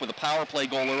 Austin Prep with a power play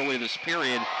goal early this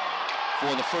period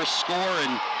for the first score,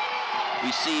 and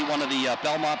we see one of the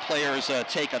Belmont players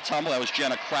take a tumble. That was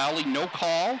Jenna Crowley. No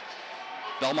call.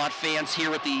 Belmont fans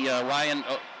here at the Ryan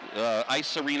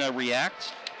Ice Arena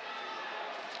react.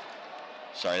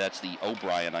 Sorry, that's the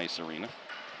O'Brien Ice Arena.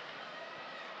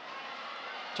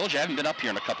 Told you I haven't been up here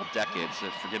in a couple decades.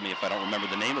 Forgive me if I don't remember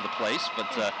the name of the place,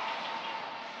 but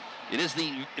it is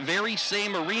the very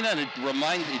same arena, and it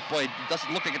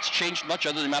doesn't look like it's changed much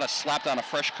other than they might have slapped on a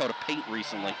fresh coat of paint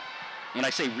recently. When I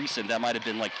say recent, that might have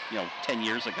been like 10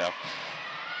 years ago.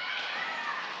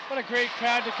 What a great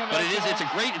crowd to come out. But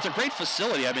it's a great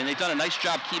facility. I mean, they've done a nice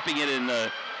job keeping it in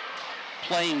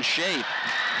playing shape,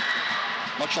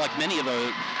 much like many of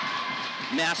the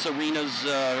mass arenas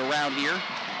around here.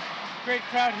 Great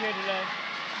crowd here today.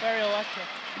 Very electric.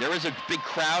 There is a big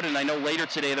crowd, and I know later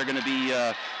today they're going to be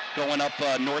going up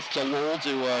north to Lowell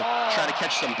to try to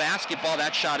catch some basketball.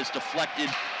 That shot is deflected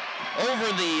over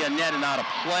the net and out of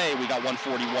play. We got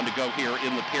 1:41 to go here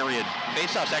in the period.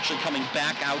 Faceoff's actually coming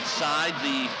back outside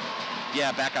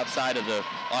of the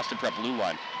Austin Prep blue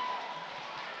line.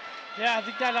 Yeah, I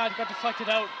think that got deflected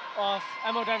out off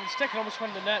Emma Diamond's stick and almost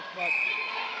went in the net, but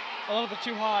a little bit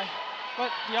too high.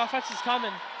 But the offense is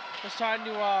coming. They're starting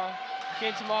to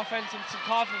gain some offense and some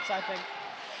confidence, I think.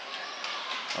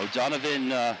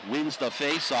 O'Donovan wins the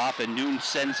face-off, and Noon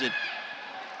sends it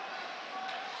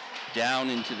down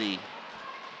into the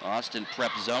Austin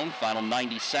Prep zone. Final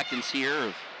 90 seconds here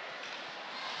of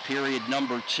period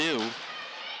number 2.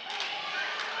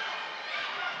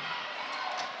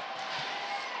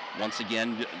 Once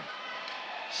again,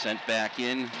 sent back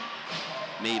in.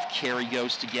 Maeve Carey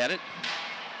goes to get it.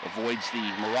 Avoids the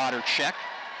Marauder check.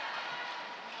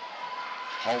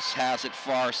 Hulse has it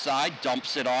far side,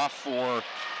 dumps it off for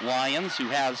Lyons, who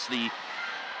has the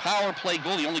power play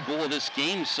goal, the only goal of this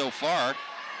game so far.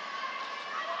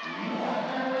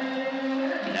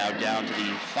 Now down to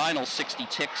the final 60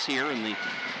 ticks here in the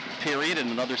period, and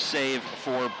another save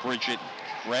for Bridget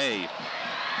Gray.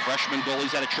 Freshman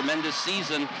goalie's had a tremendous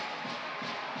season,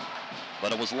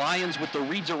 but it was Lyons with the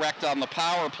redirect on the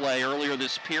power play earlier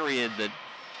this period that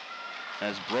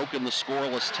has broken the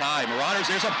scoreless tie. Marauders,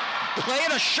 there's a play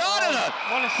and a shot, and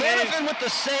Hannafin with the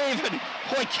save, and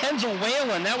boy, Kenzel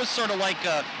Whalen, that was sort of like,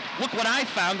 look what I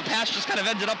found. The pass just kind of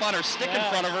ended up on her stick in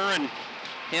front of her, and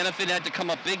Hannafin had to come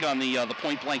up big on the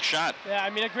point-blank shot. Yeah, I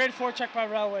mean, a great forecheck by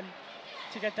Rowan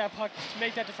to get that puck, to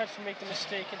make that defenseman make the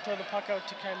mistake and throw the puck out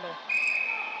to Kendall.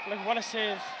 Like, what a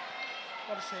save.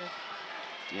 What a save.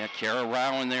 Yeah, Kara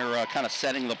Rowan there kind of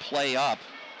setting the play up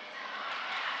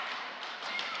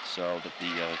so that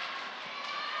the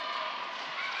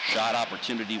shot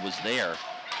opportunity was there.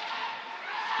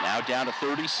 Now down to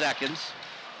 30 seconds.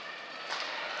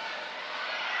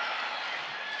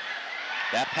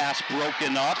 That pass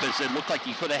broken up as it looked like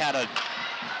you could have had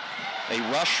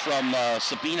a rush from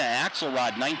Sabina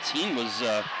Axelrod. 19 was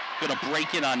going to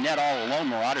break in on net all alone.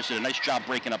 Marauders did a nice job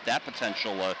breaking up that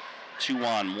potential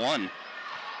 2-on-1.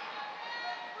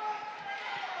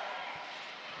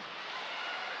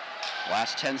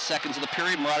 Last 10 seconds of the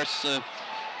period, Marauders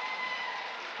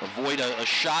avoid a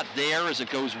shot there as it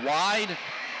goes wide.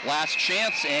 Last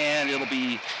chance, and it'll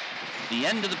be the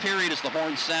end of the period as the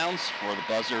horn sounds, or the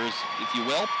buzzers, if you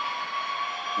will.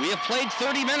 We have played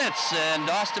 30 minutes, and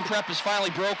Austin Prep has finally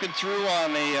broken through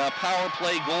on a power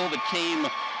play goal that came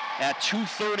at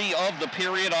 2:30 of the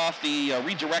period off the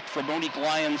redirect from Monique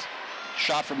Lyons.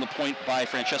 Shot from the point by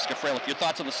Francesca Freilich. Your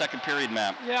thoughts on the second period,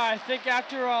 Matt? Yeah, I think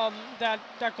after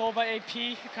that goal by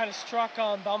AP, it kind of struck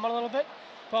Belmont a little bit.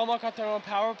 Belmont got their own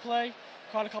power play,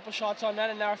 caught a couple shots on net,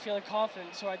 and now are feeling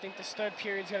confident. So I think this third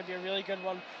period is going to be a really good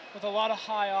one with a lot of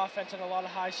high offense and a lot of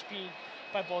high speed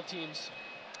by both teams.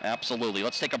 Absolutely.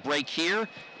 Let's take a break here,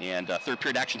 and third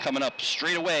period action coming up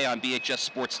straight away on BHS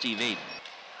Sports TV.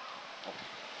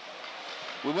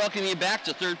 We welcome you back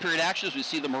to third period action as we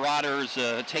see the Marauders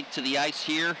take to the ice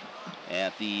here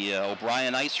at the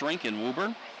O'Brien Ice Rink in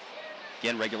Woburn.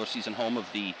 Again, regular season home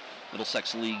of the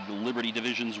Middlesex League Liberty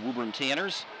Division's Woburn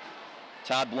Tanners.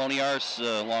 Todd Bloniarz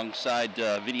alongside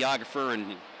videographer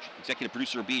and executive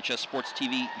producer of BHS Sports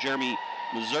TV, Jeremy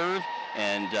Meserve.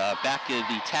 And back at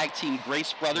the tag team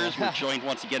Grace Brothers, we're joined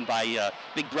once again by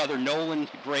big brother Nolan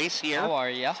Grace here. How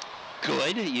are you?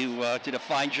 Good. You did a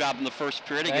fine job in the first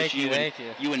period. I guess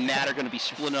you and Matt are going to be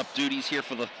splitting up duties here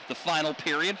for the final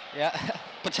period. Yeah.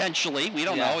 Potentially. We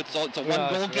don't know. It's a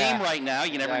one-goal game right now.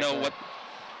 You never know what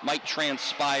might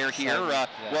transpire here.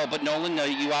 Well, but Nolan,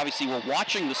 you obviously were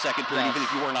watching the second period, even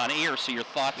if you weren't on air. So your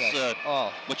thoughts,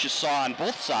 what you saw on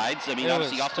both sides. I mean,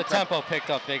 obviously off the tempo picked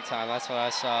up big time. That's what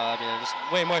I saw. I mean, it was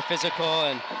way more physical,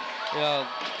 and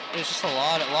there's just a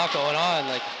lot going on.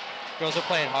 Like, girls are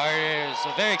playing harder. It's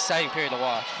a very exciting period to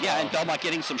watch. Yeah, and Belmont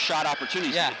getting some shot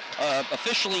opportunities. Yeah.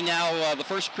 Officially now, the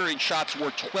first period shots were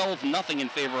 12-0 in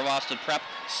favor of Austin Prep.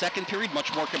 Second period,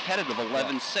 much more competitive,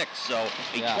 11-6. So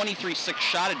a 23-6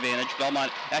 shot advantage.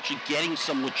 Belmont actually getting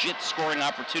some legit scoring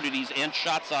opportunities and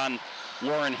shots on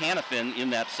Lauren Hannafin in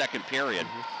that second period.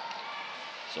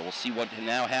 So we'll see what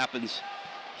now happens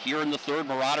here in the third.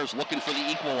 Marauders looking for the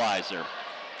equalizer.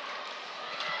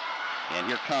 And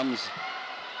here comes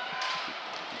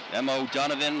M.O.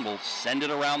 Donovan will send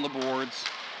it around the boards.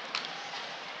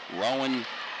 Rowan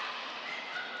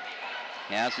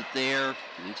has it there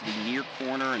into the near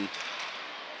corner, and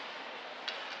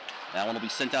that one will be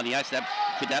sent down the ice.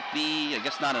 Could that be, I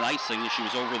guess not an icing, she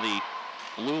was over the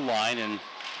blue line, and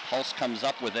Hulse comes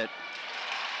up with it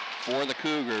for the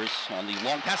Cougars on the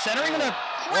long pass centering. And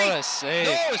what a save.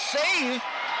 No, a save.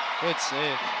 Good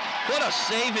save. What a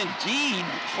save indeed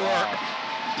for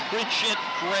Bridget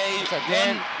Gray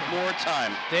one more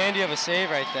time. Dandy of a save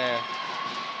right there.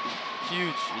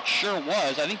 Huge. It sure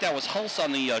was. I think that was Hulse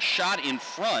on the shot in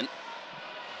front.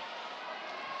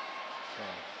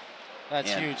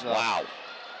 That's huge, though. Wow.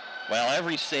 Well,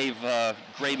 every save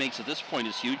Gray makes at this point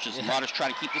is huge as the Marauders try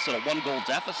to keep this at a one-goal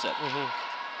deficit.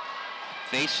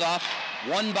 Face-off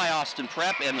won by Austin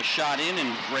Prep, and the shot in,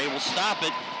 and Gray will stop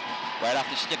it right off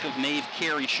the stick of Maeve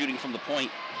Carey shooting from the point.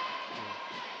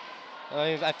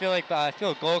 I feel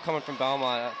a goal coming from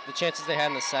Belmont. The chances they had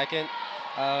in the second,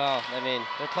 I don't know. I mean,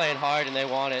 they're playing hard and they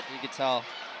want it. You could tell,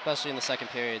 especially in the second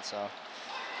period. So.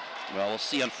 Well, we'll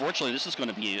see. Unfortunately, this is going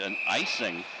to be an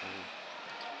icing,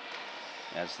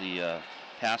 as the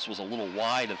pass was a little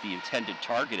wide of the intended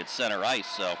target at center ice.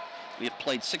 So we have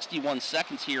played 61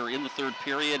 seconds here in the third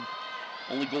period.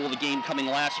 Only goal of the game coming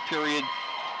last period.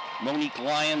 Monique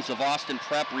Lyons of Austin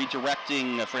Prep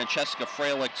redirecting Francesca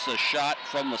Freilic's shot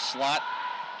from the slot,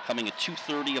 coming at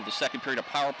 2:30 of the second period, a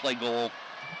power play goal,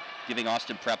 giving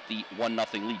Austin Prep the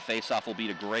 1-0 lead. Face-off will be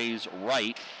to Gray's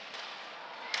right.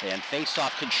 And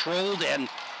face-off controlled, and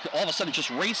all of a sudden just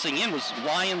racing in was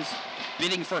Lyons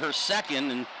bidding for her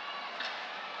second, and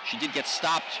she did get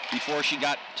stopped before she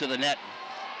got to the net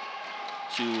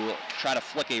to try to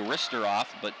flick a wrister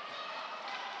off, but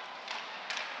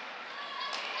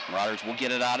Marauders will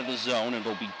get it out of the zone, and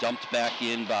it'll be dumped back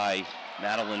in by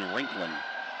Madeline Rinklin.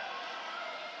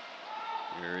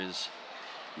 Here is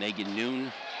Megan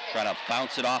Noon trying to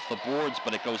bounce it off the boards,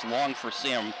 but it goes long for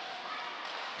Sam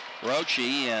Roche,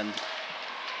 and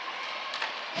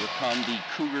here come the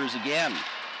Cougars again.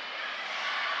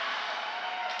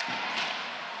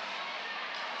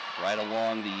 Right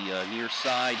along the near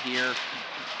side here,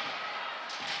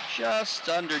 just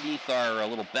underneath our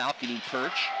little balcony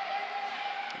perch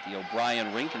at the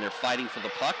O'Brien rink, and they're fighting for the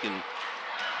puck, and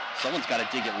someone's got to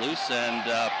dig it loose, and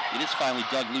it is finally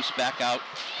dug loose back out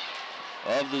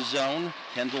of the zone.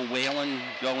 Kendall Whalen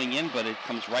going in, but it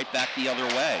comes right back the other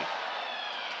way.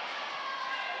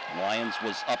 Lyons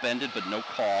was upended, but no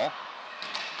call.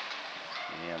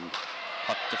 And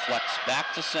puck deflects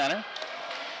back to center.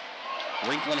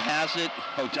 Rinklin has it.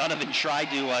 O'Donovan tried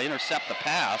to intercept the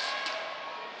pass.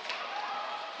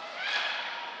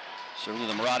 Certainly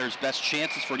the Marauders' best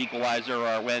chances for an equalizer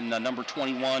are when number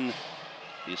 21,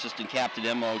 the assistant captain,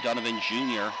 Emma O'Donovan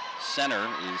Jr., center,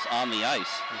 is on the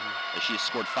ice, as she has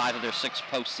scored 5 of their 6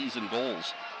 postseason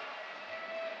goals.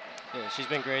 Yeah, she's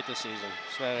been great this season.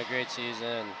 She's been a great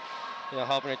season, you know,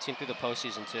 helping her team through the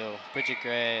postseason too. Bridget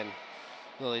Gray and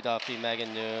Lily Duffy,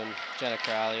 Megan Noon, Jenna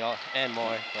Crowley, and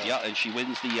more. But. Yeah, and she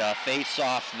wins the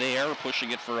face-off there,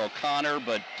 pushing it for O'Connor,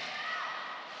 but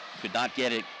could not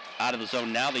get it out of the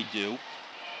zone. Now they do.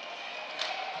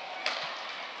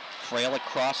 Freilich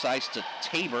cross ice to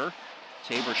Tabor.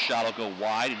 Tabor's shot will go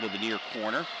wide into the near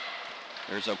corner.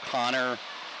 There's O'Connor.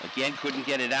 Again, couldn't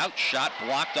get it out. Shot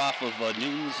blocked off of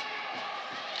Noon's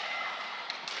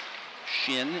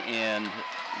shin and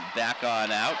back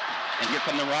on out. And here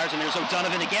come the Marauders, and there's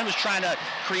O'Donovan again, was trying to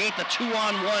create the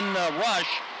 2-on-1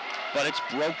 rush, but it's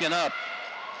broken up.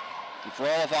 And for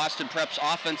all of Austin Prep's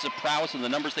offensive prowess and the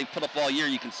numbers they've put up all year,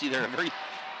 you can see they're a very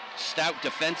stout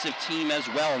defensive team as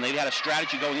well, and they've had a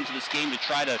strategy going into this game to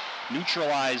try to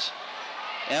neutralize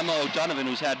Emma O'Donovan,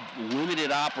 who's had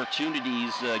limited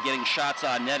opportunities getting shots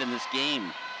on net in this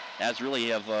game, as really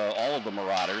have all of the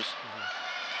Marauders.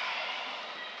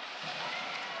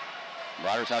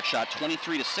 Marauders outshot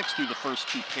 23-6 through the first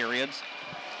 2 periods,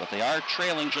 but they are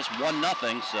trailing just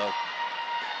 1-0, so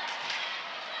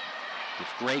if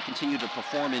Gray continue to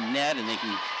perform in net and they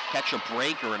can catch a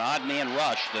break or an odd man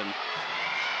rush, then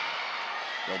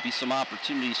there'll be some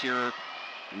opportunities here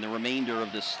in the remainder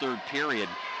of this third period.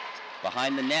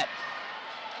 Behind the net,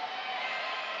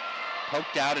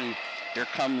 poked out, and here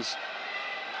comes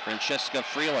Francesca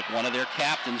Freilich, one of their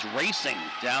captains, racing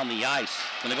down the ice.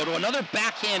 Going to go to another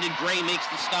backhanded. Gray makes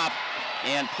the stop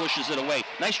and pushes it away.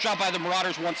 Nice job by the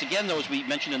Marauders once again, though, as we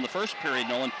mentioned in the first period,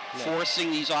 Nolan, forcing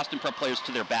these Austin Prep players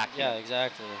to their backhand. Yeah,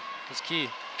 exactly. It's key.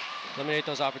 Eliminate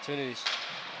those opportunities.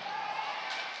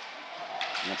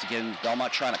 Once again,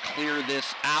 Belmont trying to clear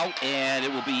this out, and it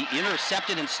will be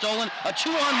intercepted and stolen. A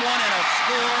 2-on-1 and a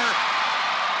score.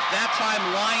 That time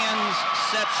Lyons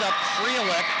sets up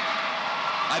Freilich.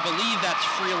 I believe that's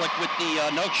Freilich with the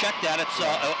no check that. It's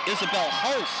Isabel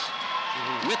Hulse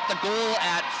with the goal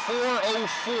at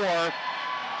 4:04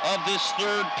 of this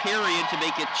third period to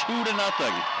make it 2-0.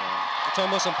 It's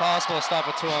almost impossible to stop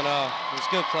a 2-0. It was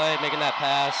good play, making that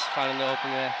pass, finding the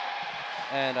opening,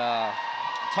 and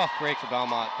tough break for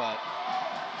Belmont, but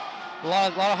a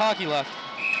lot of hockey left.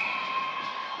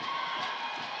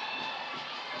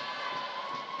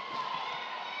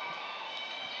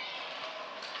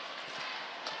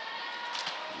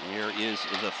 Here is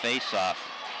the face-off.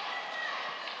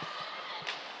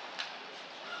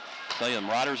 I tell you, the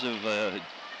Marauders have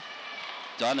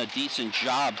done a decent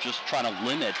job just trying to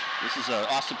limit. This is an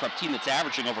Austin Prep team that's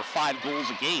averaging over 5 goals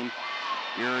a game.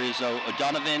 Here is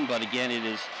O'Donovan, but again, it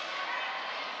is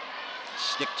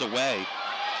sticked away.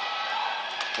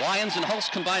 Lions and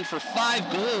Hulse combined for 5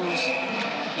 goals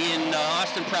in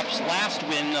Austin Prep's last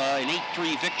win, an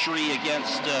 8-3 victory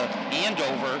against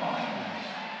Andover.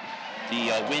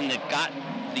 The win that got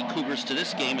the Cougars to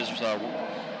this game is,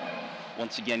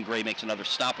 once again, Gray makes another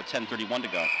stop with 10:31 to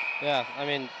go. Yeah, I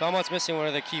mean, Belmont's missing one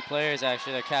of their key players,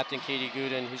 actually, their captain, Katie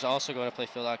Gooden, who's also going to play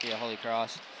field hockey at Holy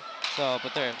Cross. So,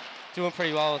 but they're doing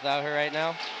pretty well without her right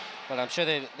now, but I'm sure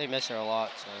they miss her a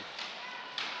lot. So.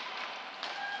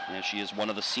 Yeah, she is one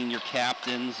of the senior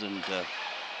captains and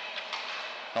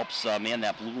helps man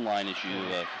that blue line, as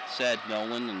you said,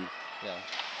 Nolan. And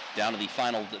down to the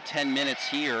final 10 minutes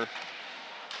here.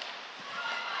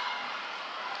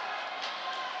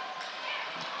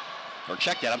 Or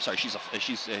check that. I'm sorry. She's up front.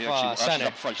 She's a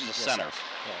center. Yes.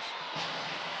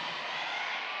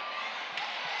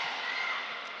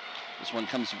 This one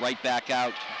comes right back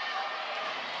out.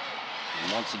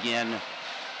 And once again,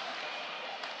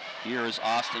 here is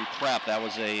Austin Prep. That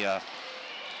was a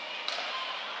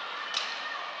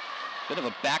bit of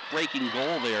a back-breaking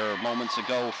goal there moments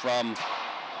ago from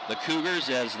the Cougars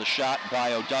as the shot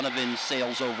by O'Donovan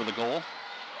sails over the goal.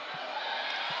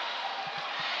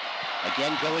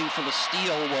 Again, going for the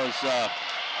steal was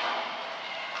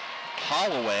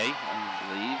Holloway, I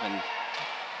believe, and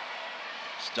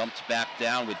stumped back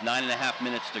down with 9.5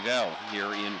 minutes to go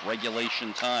here in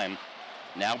regulation time.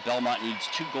 Now Belmont needs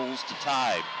 2 goals to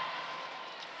tie.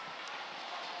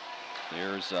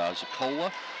 There's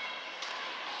Zakola.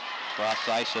 Cross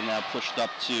ice and now pushed up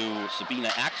to Sabina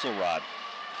Axelrod.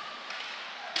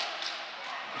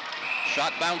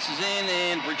 Shot bounces in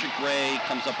and Bridget Gray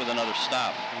comes up with another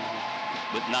stop.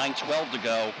 With 9:12 to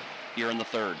go here in the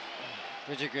third.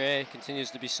 Bridget Gray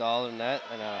continues to be solid in net,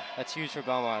 and that's huge for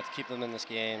Belmont to keep them in this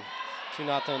game.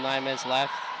 2-0, 9 minutes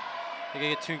left. They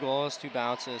get 2 goals, 2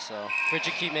 bounces, so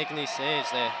Bridget keep making these saves.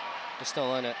 They're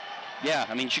still in it. Yeah,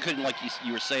 I mean, she couldn't, like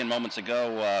you were saying moments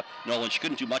ago, Nolan, she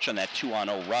couldn't do much on that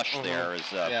 2-on-0 rush there.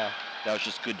 That was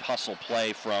just good hustle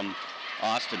play from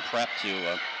Austin Prep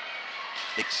to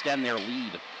extend their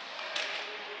lead.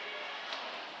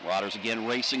 Marauders again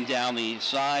racing down the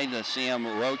side. Sam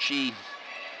Rochi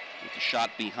with the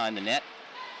shot behind the net.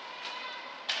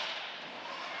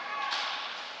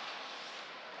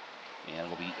 And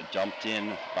it'll be dumped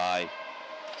in by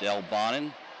Del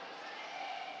Bonin.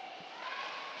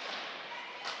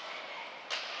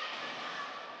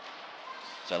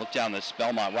 So I look down this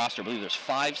Belmont roster. I believe there's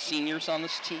 5 seniors on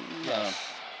this team. Yes,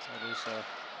 I believe so.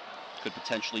 Could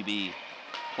potentially be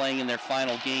playing in their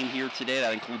final game here today.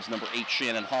 That includes number 8,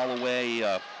 Shannon Holloway.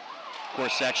 Of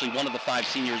course, actually, one of the 5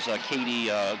 seniors, Katie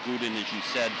Gooden, as you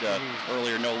said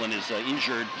earlier, Nolan, is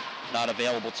injured, not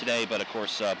available today. But, of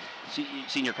course,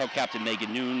 senior co-captain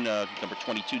Megan Noon, number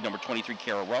 22, number 23,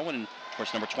 Kara Rowan, and, of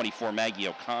course, number 24, Maggie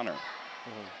O'Connor.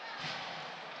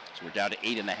 So we're down to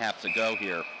 8.5 to go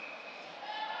here.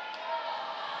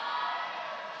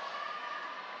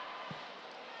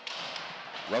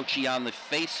 Rochi on the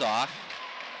face-off.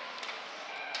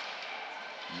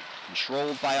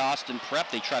 Controlled by Austin Prep.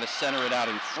 They try to center it out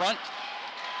in front.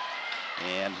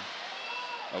 And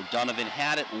O'Donovan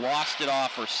had it, lost it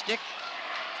off her stick.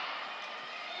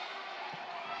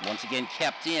 Once again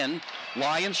kept in.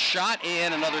 Lions shot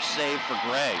and another save for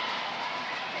Gray.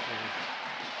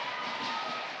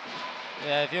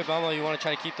 Yeah, if you're Belmont, you want to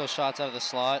try to keep those shots out of the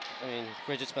slot. I mean,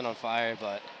 Bridget's been on fire,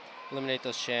 but eliminate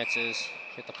those chances,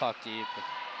 hit the puck deep,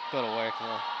 go to work,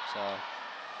 so.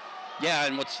 Yeah,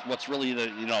 and what's really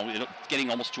it's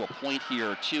getting almost to a point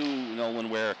here too, Nolan,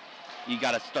 where you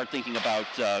got to start thinking about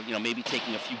maybe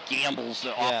taking a few gambles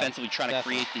offensively, trying to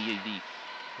create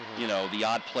the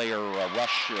odd player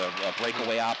rush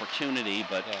breakaway opportunity.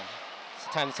 But it's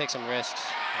time to take some risks.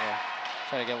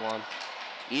 Try to get one.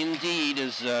 Indeed,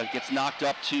 gets knocked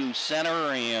up to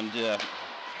center and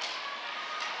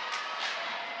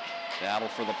battle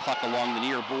for the puck along the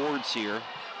near boards here.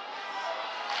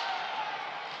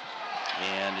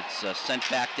 And it's sent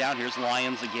back down. Here's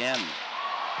Lions again.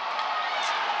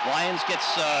 Lions gets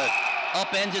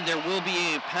upended. There will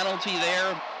be a penalty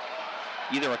there.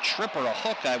 Either a trip or a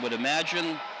hook, I would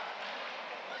imagine.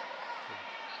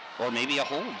 Or maybe a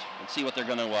hold. Let's see what they're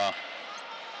going to...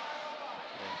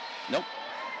 Nope.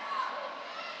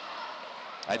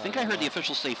 I think I heard the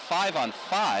officials say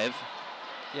 5-on-5.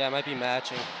 Yeah, it might be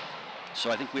matching.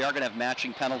 So I think we are going to have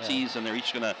matching penalties, and they're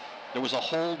each going to... There was a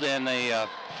hold, and they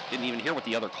didn't even hear what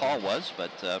the other call was, but...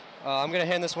 I'm going to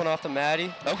hand this one off to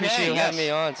Maddie. Okay, appreciate you having me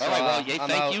on. So, all right, well,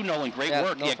 thank you, Nolan. Great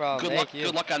work. No problem.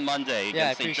 Good luck on Monday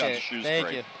against St. John's Shrewsbury.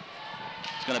 Thank you.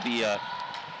 It's going to be a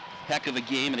heck of a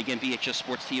game, and again, BHS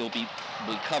Sports TV will be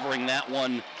covering that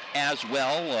one as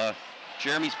well.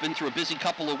 Jeremy's been through a busy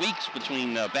couple of weeks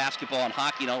between basketball and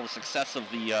hockey and all the success of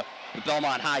the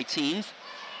Belmont High teams.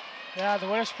 Yeah, the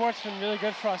winter sport's been really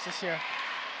good for us this year.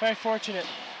 Very fortunate.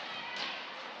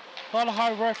 A lot of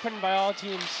hard work put in by all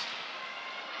teams.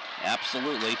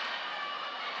 Absolutely. Here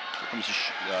comes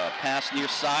a pass near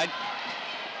side.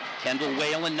 Kendall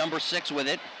Whalen, number 6, with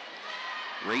it.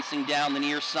 Racing down the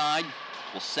near side.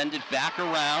 Will send it back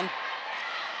around.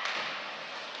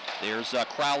 There's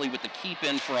Crowley with the keep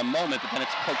in for a moment, but then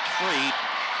it's poked free.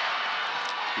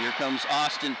 Here comes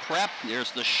Austin Prep.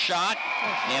 There's the shot.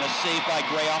 And a save by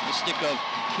Gray off the stick of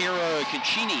Kara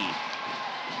Caccini.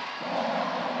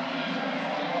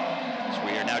 So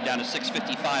we are now down to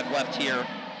 6:55 left here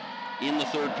in the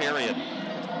third period.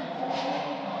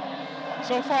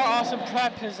 So far, Austin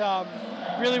Prep has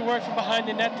really worked from behind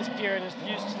the net this period and has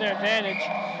used to their advantage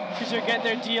because they're getting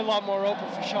their D a lot more open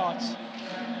for shots.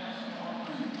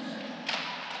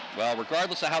 Well,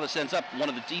 regardless of how this ends up, one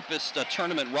of the deepest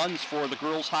tournament runs for the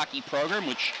girls hockey program,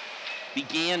 which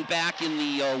began back in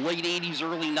the late 80s,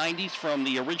 early 90s from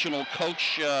the original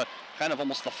coach, kind of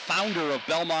almost the founder of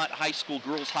Belmont High School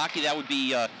girls hockey. That would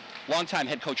be longtime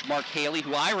head coach Mark Haley,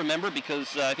 who I remember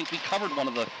because I think we covered one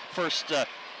of the first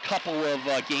couple of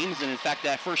games, and in fact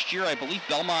that first year I believe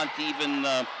Belmont even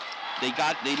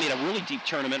they made a really deep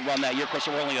tournament run that year. Of course,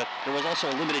 there was also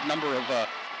a limited number of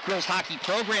girls hockey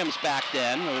programs back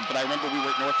then, but I remember we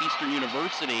were at Northeastern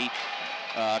University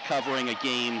covering a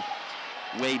game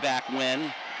way back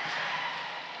when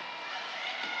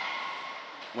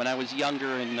I was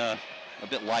younger and a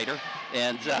bit lighter.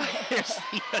 And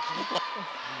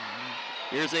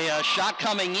here's a shot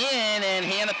coming in, and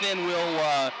Hannafin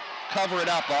will cover it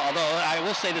up. Although I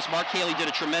will say this, Mark Haley did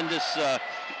a tremendous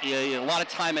a lot of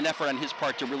time and effort on his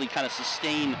part to really kind of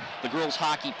sustain the girls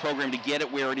hockey program to get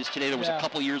it where it is today. There was a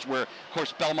couple years where, of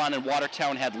course, Belmont and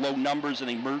Watertown had low numbers and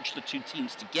they merged the two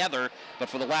teams together. But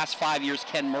for the last 5 years,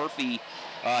 Ken Murphy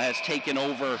has taken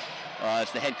over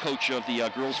as the head coach of the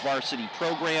girls varsity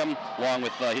program, along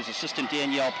with his assistant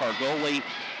Danielle Pargoli,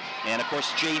 and of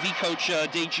course JV coach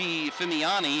Deji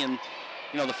Fimiani. And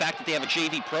you know, the fact that they have a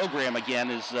JV program again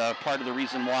is part of the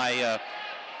reason why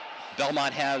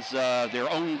Belmont has their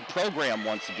own program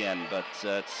once again. But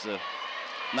it's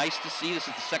nice to see. This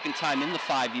is the second time in the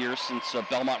 5 years since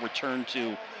Belmont returned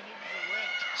to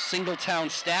single-town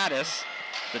status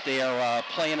that they are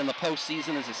playing in the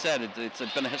postseason. As I said, it's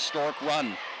been a historic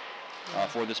run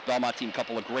for this Belmont team. A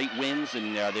couple of great wins,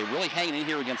 and they're really hanging in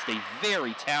here against a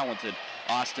very talented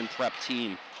Austin Prep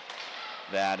team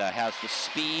that has the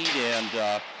speed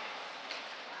and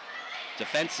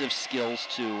defensive skills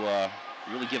to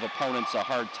really give opponents a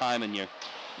hard time, and you're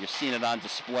seeing it on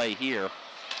display here.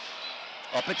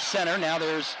 Up at center, now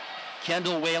there's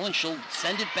Kendall Whalen. She'll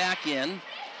send it back in.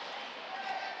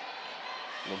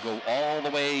 We'll go all the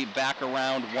way back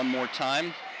around one more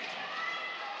time.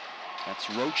 That's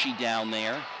Roche down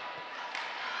there.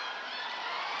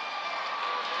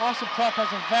 Austin Prep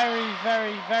has a very,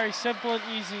 very, very simple and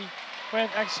easy way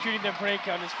of executing their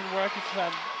breakout. It's been working for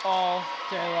them all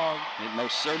day long. It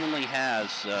most certainly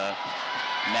has,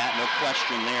 Matt, no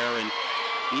question there. And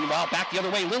meanwhile, back the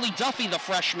other way, Lily Duffy, the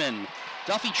freshman.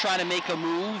 Duffy trying to make a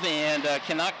move and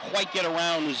cannot quite get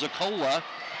around Zakola.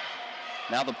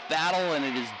 Now the battle, and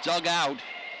it is dug out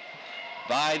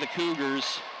by the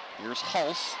Cougars. Here's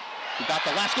Hulse, who got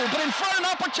the last goal, but in front, an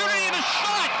opportunity and a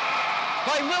shot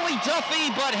by Lily Duffy,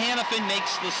 but Hannafin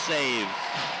makes the save.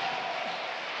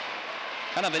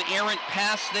 Kind of an errant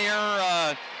pass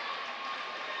there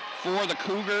for the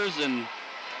Cougars, and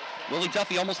Lily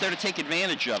Duffy almost there to take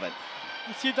advantage of it.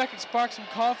 Let's see if that can spark some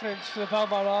confidence for the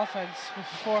Belmont offense with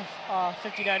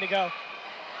 4:59 to go.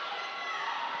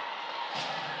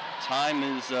 Time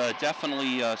is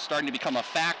definitely starting to become a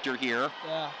factor here.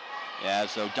 Yeah.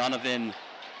 As O'Donovan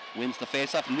wins the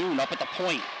faceoff. Noon up at the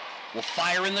point. Will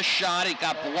fire in the shot. It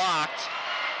got blocked.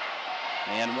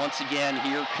 And once again,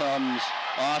 here comes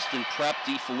Austin Prep.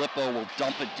 DiFilippo will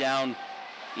dump it down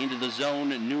into the zone.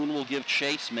 Noon will give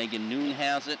chase. Megan Noon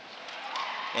has it.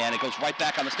 And it goes right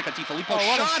back on the stick of DiFilippo.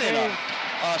 Shot it up.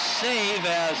 A save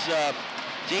as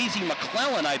Daisy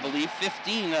McClellan, I believe,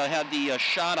 15, had the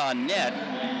shot on net.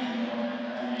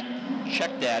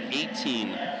 Check that,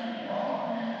 18.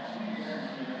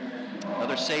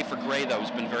 Another save for Gray, though,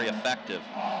 who's been very effective.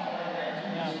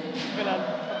 Yeah, it's been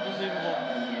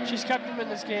unbelievable. She's kept him in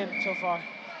this game so far.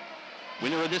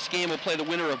 Winner of this game will play the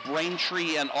winner of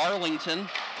Braintree and Arlington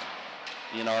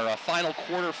in our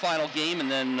quarterfinal game, and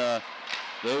then the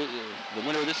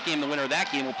winner of this game, the winner of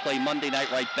that game will play Monday night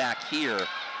right back here.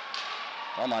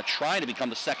 Belmont trying to become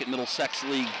the second Middlesex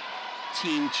League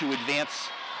team to advance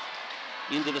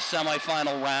into the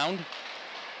semifinal round.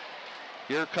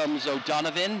 Here comes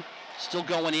O'Donovan, still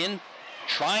going in,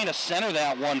 trying to center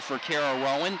that one for Kara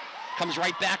Rowan. Comes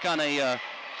right back on a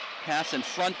pass in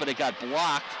front, but it got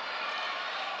blocked.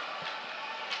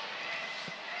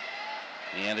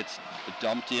 And it's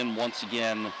dumped in once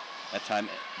again, that time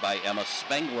by Emma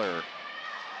Spengler.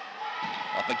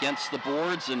 Up against the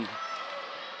boards, and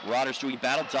Marauders doing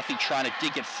battle. Duffy trying to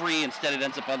dig it free. Instead, it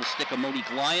ends up on the stick of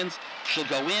Monique Lyons. She'll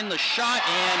go in, the shot,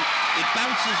 and it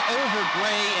bounces over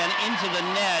Gray and into the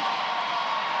net.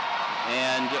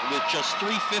 And with just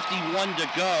 3:51 to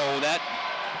go, that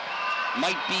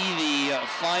might be the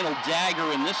final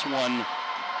dagger in this one,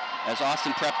 as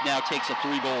Austin Prep now takes a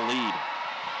 3-goal lead.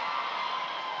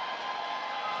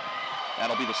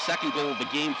 That'll be the second goal of the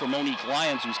game for Monique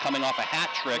Lyons, who's coming off a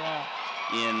hat trick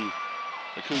in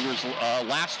the Cougars'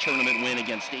 last tournament win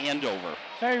against Andover.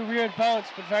 Very weird bounce,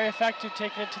 but very effective,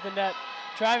 taking it to the net,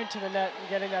 driving to the net, and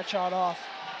getting that shot off.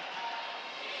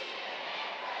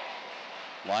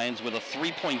 Lyons with a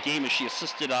 3-point game as she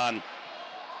assisted on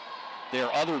their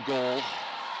other goal.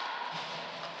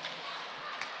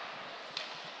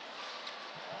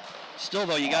 Still,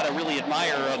 though, you got to really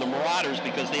admire the Marauders,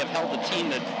 because they have held a team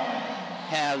that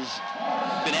has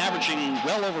been averaging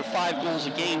well over 5 goals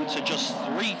a game to just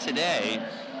 3 today.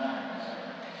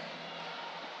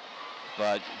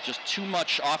 But just too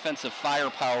much offensive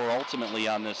firepower ultimately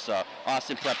on this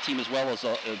Austin Prep team, as well as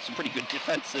some pretty good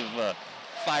defensive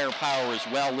firepower as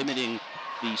well, limiting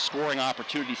the scoring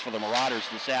opportunities for the Marauders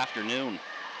this afternoon.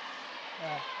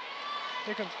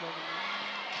 Here comes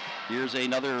Megan. Here's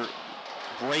another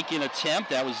break-in attempt.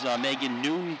 That was Megan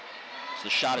Noon. So the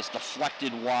shot is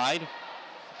deflected wide.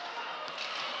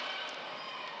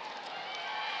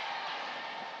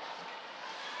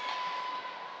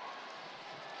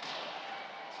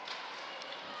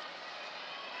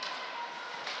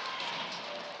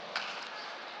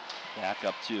 Back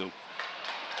up to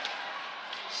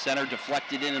center,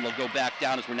 deflected in, and they'll go back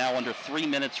down as we're now under 3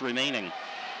 minutes remaining.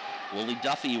 Lily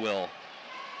Duffy will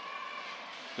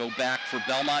go back for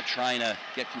Belmont, trying to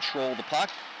get control of the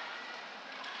puck.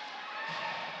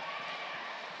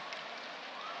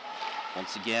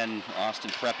 Once again,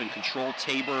 Austin Prep in control.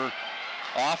 Tabor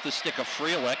off the stick of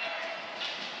Freelich.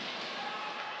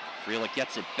 Freelich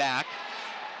gets it back.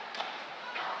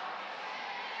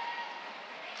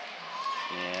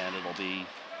 And it'll be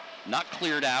not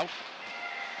cleared out,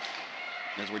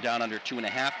 as we're down under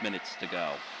 2.5 minutes to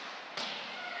go.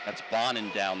 That's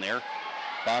Bonin down there.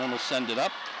 Bonin will send it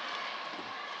up.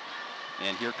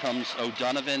 And here comes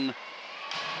O'Donovan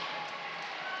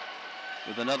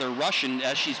with another rush. And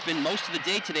as she's been most of the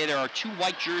day today, there are 2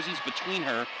 white jerseys between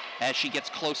her as she gets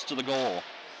close to the goal.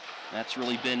 That's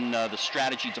really been the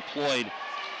strategy deployed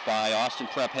by Austin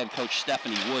Prep head coach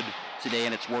Stephanie Wood today,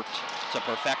 and it's worked to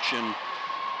perfection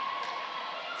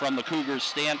from the Cougars'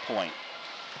 standpoint.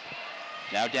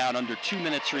 Now down under 2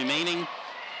 minutes remaining.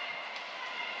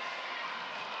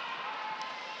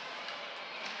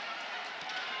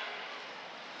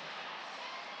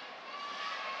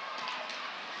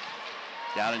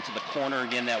 Down into the corner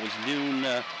again, that was Noon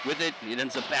with it. It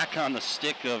ends up back on the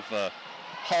stick of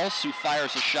Hulse, who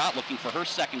fires a shot, looking for her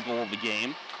second goal of the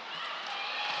game.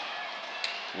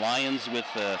 Lions with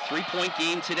a 3-point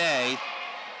game today.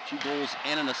 2 goals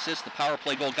and an assist. The power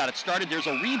play goal got it started. There's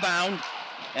a rebound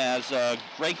as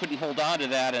Gray couldn't hold on to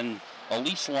that, and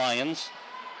Elise Lyons.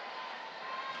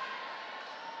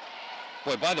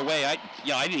 Boy, by the way, I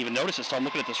didn't even notice this, so I'm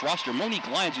looking at this roster. Monique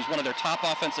Lyons, who's one of their top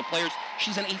offensive players,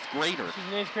 she's an 8th grader.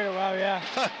 She's an 8th grader, wow, yeah.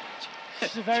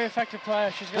 She's a very effective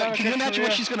player. She's gonna have a can you good imagine career.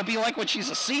 what she's going to be like when she's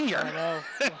a senior? I know.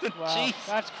 Wow, Jeez.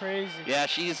 that's crazy. Yeah,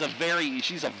 she's a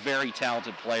very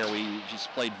talented player. She's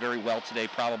played very well today.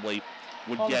 Probably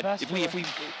would All the get best if we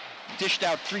dished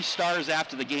out 3 stars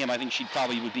after the game. I think she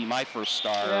probably would be my first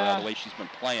star the way she's been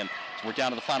playing. So we're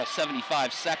down to the final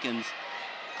 75 seconds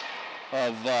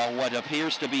of what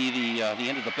appears to be the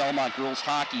end of the Belmont girls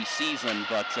hockey season.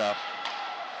 But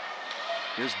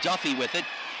here's Duffy with it.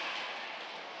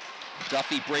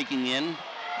 Duffy breaking in.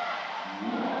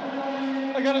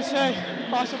 I gotta say,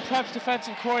 Austin Prep's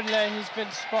defensive core today has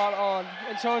been spot on,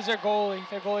 and so is their goalie.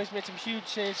 Their goalie's made some huge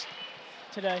saves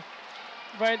today.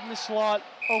 Right in the slot,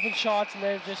 open shots, and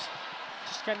they're just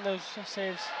getting those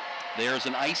saves. There's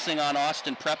an icing on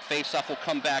Austin Prep. Faceoff will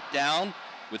come back down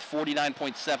with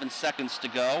 49.7 seconds to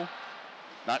go.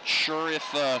 Not sure if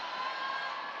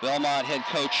Belmont head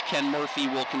coach Ken Murphy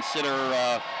will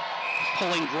consider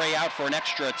pulling Gray out for an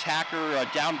extra attacker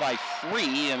down by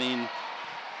 3. I mean,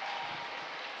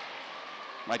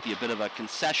 might be a bit of a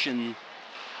concession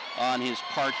on his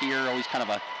part here. Always kind of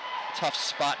a tough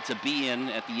spot to be in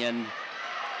at the end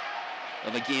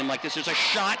of a game like this. There's a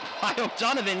shot by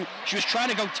O'Donovan. She was trying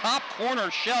to go top corner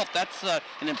shelf. That's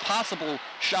an impossible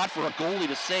shot for a goalie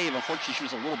to save. Unfortunately, she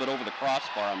was a little bit over the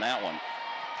crossbar on that one.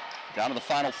 Down to the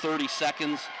final 30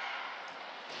 seconds.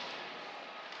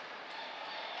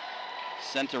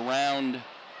 Sent around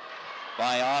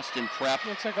by Austin Prep.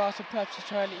 Looks like Austin Prep's just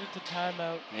trying to eat the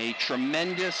timeout. A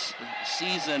tremendous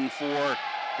season for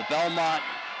the Belmont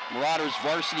Marauders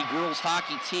varsity girls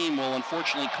hockey team will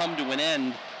unfortunately come to an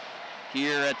end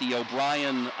here at the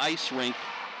O'Brien Ice Rink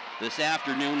this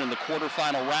afternoon in the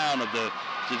quarterfinal round of the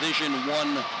Division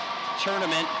I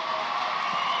tournament.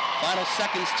 Final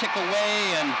seconds tick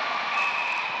away, and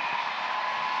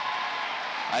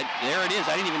there it is.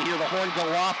 I didn't even hear the horn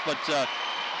go off, but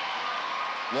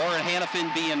Lauren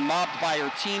Hannafin being mobbed by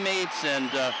her teammates, and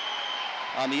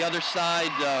on the other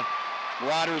side,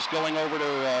 Marauders going over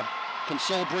to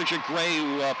console Bridget Gray,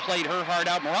 who played her heart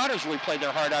out. Marauders really played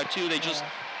their heart out too. They just,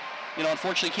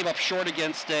 unfortunately came up short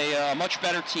against a much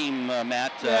better team,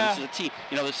 Matt. This is a team,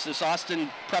 this Austin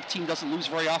Prep team doesn't lose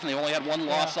very often. They've only had one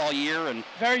loss all year. And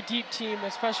very deep team,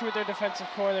 especially with their defensive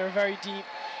core. They were very deep.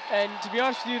 And to be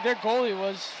honest with you, their goalie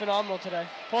was phenomenal today.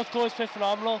 Both goalies played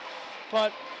phenomenal,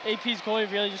 but AP's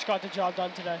goalie really just got the job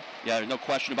done today. Yeah, there's no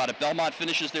question about it. Belmont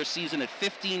finishes their season at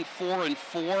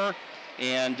 15-4-4,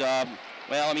 and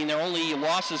well, I mean, their only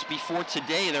losses before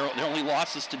today, their only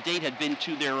losses to date had been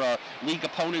to their league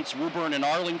opponents, Woburn and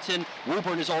Arlington.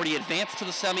 Woburn has already advanced to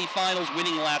the semifinals,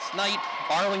 winning last night.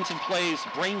 Arlington plays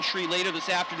Braintree later this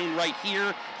afternoon right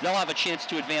here. They'll have a chance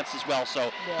to advance as well.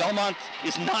 So Belmont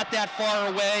is not that far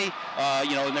away.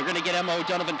 And they're going to get Emma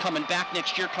O'Donovan coming back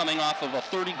next year, coming off of a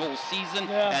 30-goal season.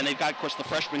 And they've got, of course, the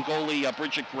freshman goalie,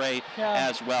 Bridget Gray,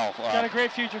 as well. Got a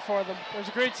great future for them. It was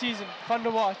a great season. Fun to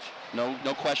watch.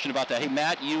 No question about that. Hey,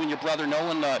 Matt, you and your brother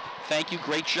Nolan, thank you.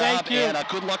 Great job. Thank you. And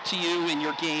good luck to you in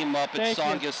your game up at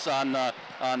Songus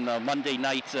on Monday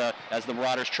night as the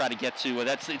Marauders try to get to.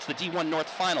 It's the D1 North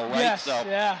final, right? Yes,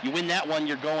 so you win that one,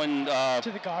 you're going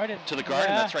to the Garden. To the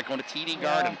Garden, that's right, going to TD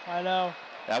Garden. I know.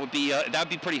 That would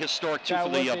be pretty historic too for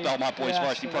the Belmont boys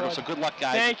varsity program. So good luck,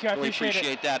 guys. Thank you. I really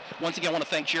appreciate that. Once again, I want to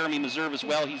thank Jeremy Meserve as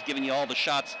well. He's giving you all the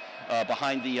shots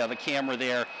behind the camera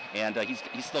there, and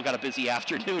he's still got a busy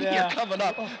afternoon here coming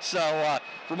up. So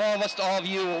from all of us to all of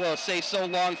you, we'll say so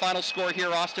long. Final score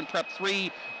here: Austin Prep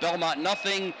 3, Belmont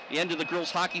nothing. The end of the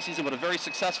girls hockey season, but a very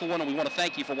successful one, and we want to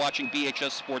thank you for watching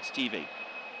BHS Sports TV.